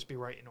could just be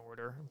right in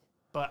order.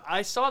 But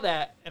I saw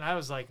that, and I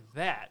was like,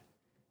 that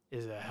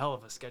is a hell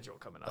of a schedule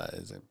coming up. That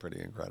is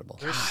pretty incredible.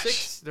 They're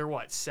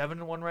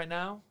 7-1 right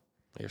now.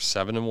 They're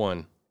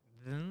 7-1.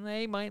 Then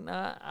they might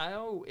not.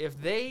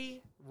 If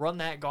they run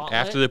that gauntlet.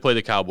 After they play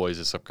the Cowboys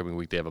this upcoming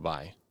week, they have a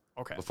bye.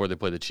 Okay. Before they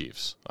play the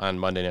Chiefs on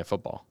Monday Night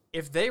Football.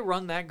 If they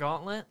run that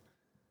gauntlet,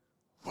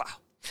 wow.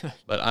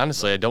 But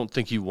honestly, I don't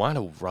think you want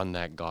to run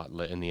that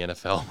gauntlet in the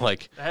NFL.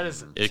 Like, That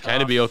is it'd tough.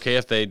 kind of be okay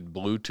if they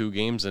blew 2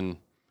 games. And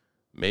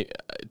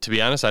to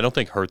be honest, I don't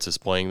think Hurts is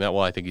playing that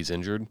well. I think he's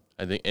injured.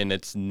 And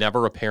it's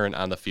never apparent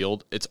on the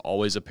field. It's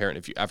always apparent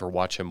if you ever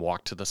watch him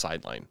walk to the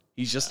sideline.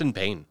 He's just in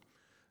pain.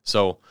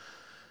 So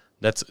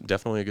that's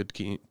definitely a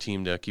good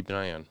team to keep an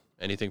eye on.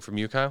 Anything from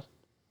you, Kyle?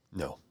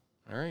 No.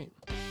 All right.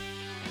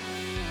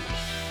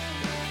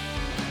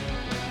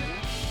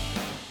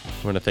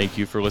 We want to thank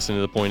you for listening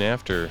to The Point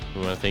After.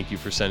 We want to thank you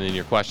for sending in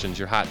your questions,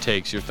 your hot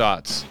takes, your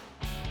thoughts.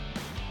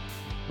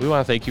 We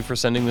want to thank you for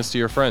sending this to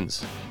your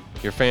friends,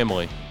 your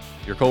family,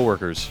 your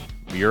coworkers,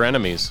 your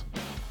enemies.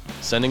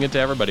 Sending it to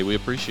everybody. We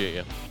appreciate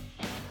you.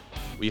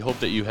 We hope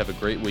that you have a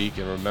great week.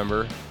 And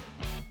remember,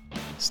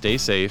 stay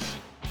safe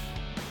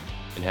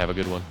and have a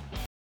good one.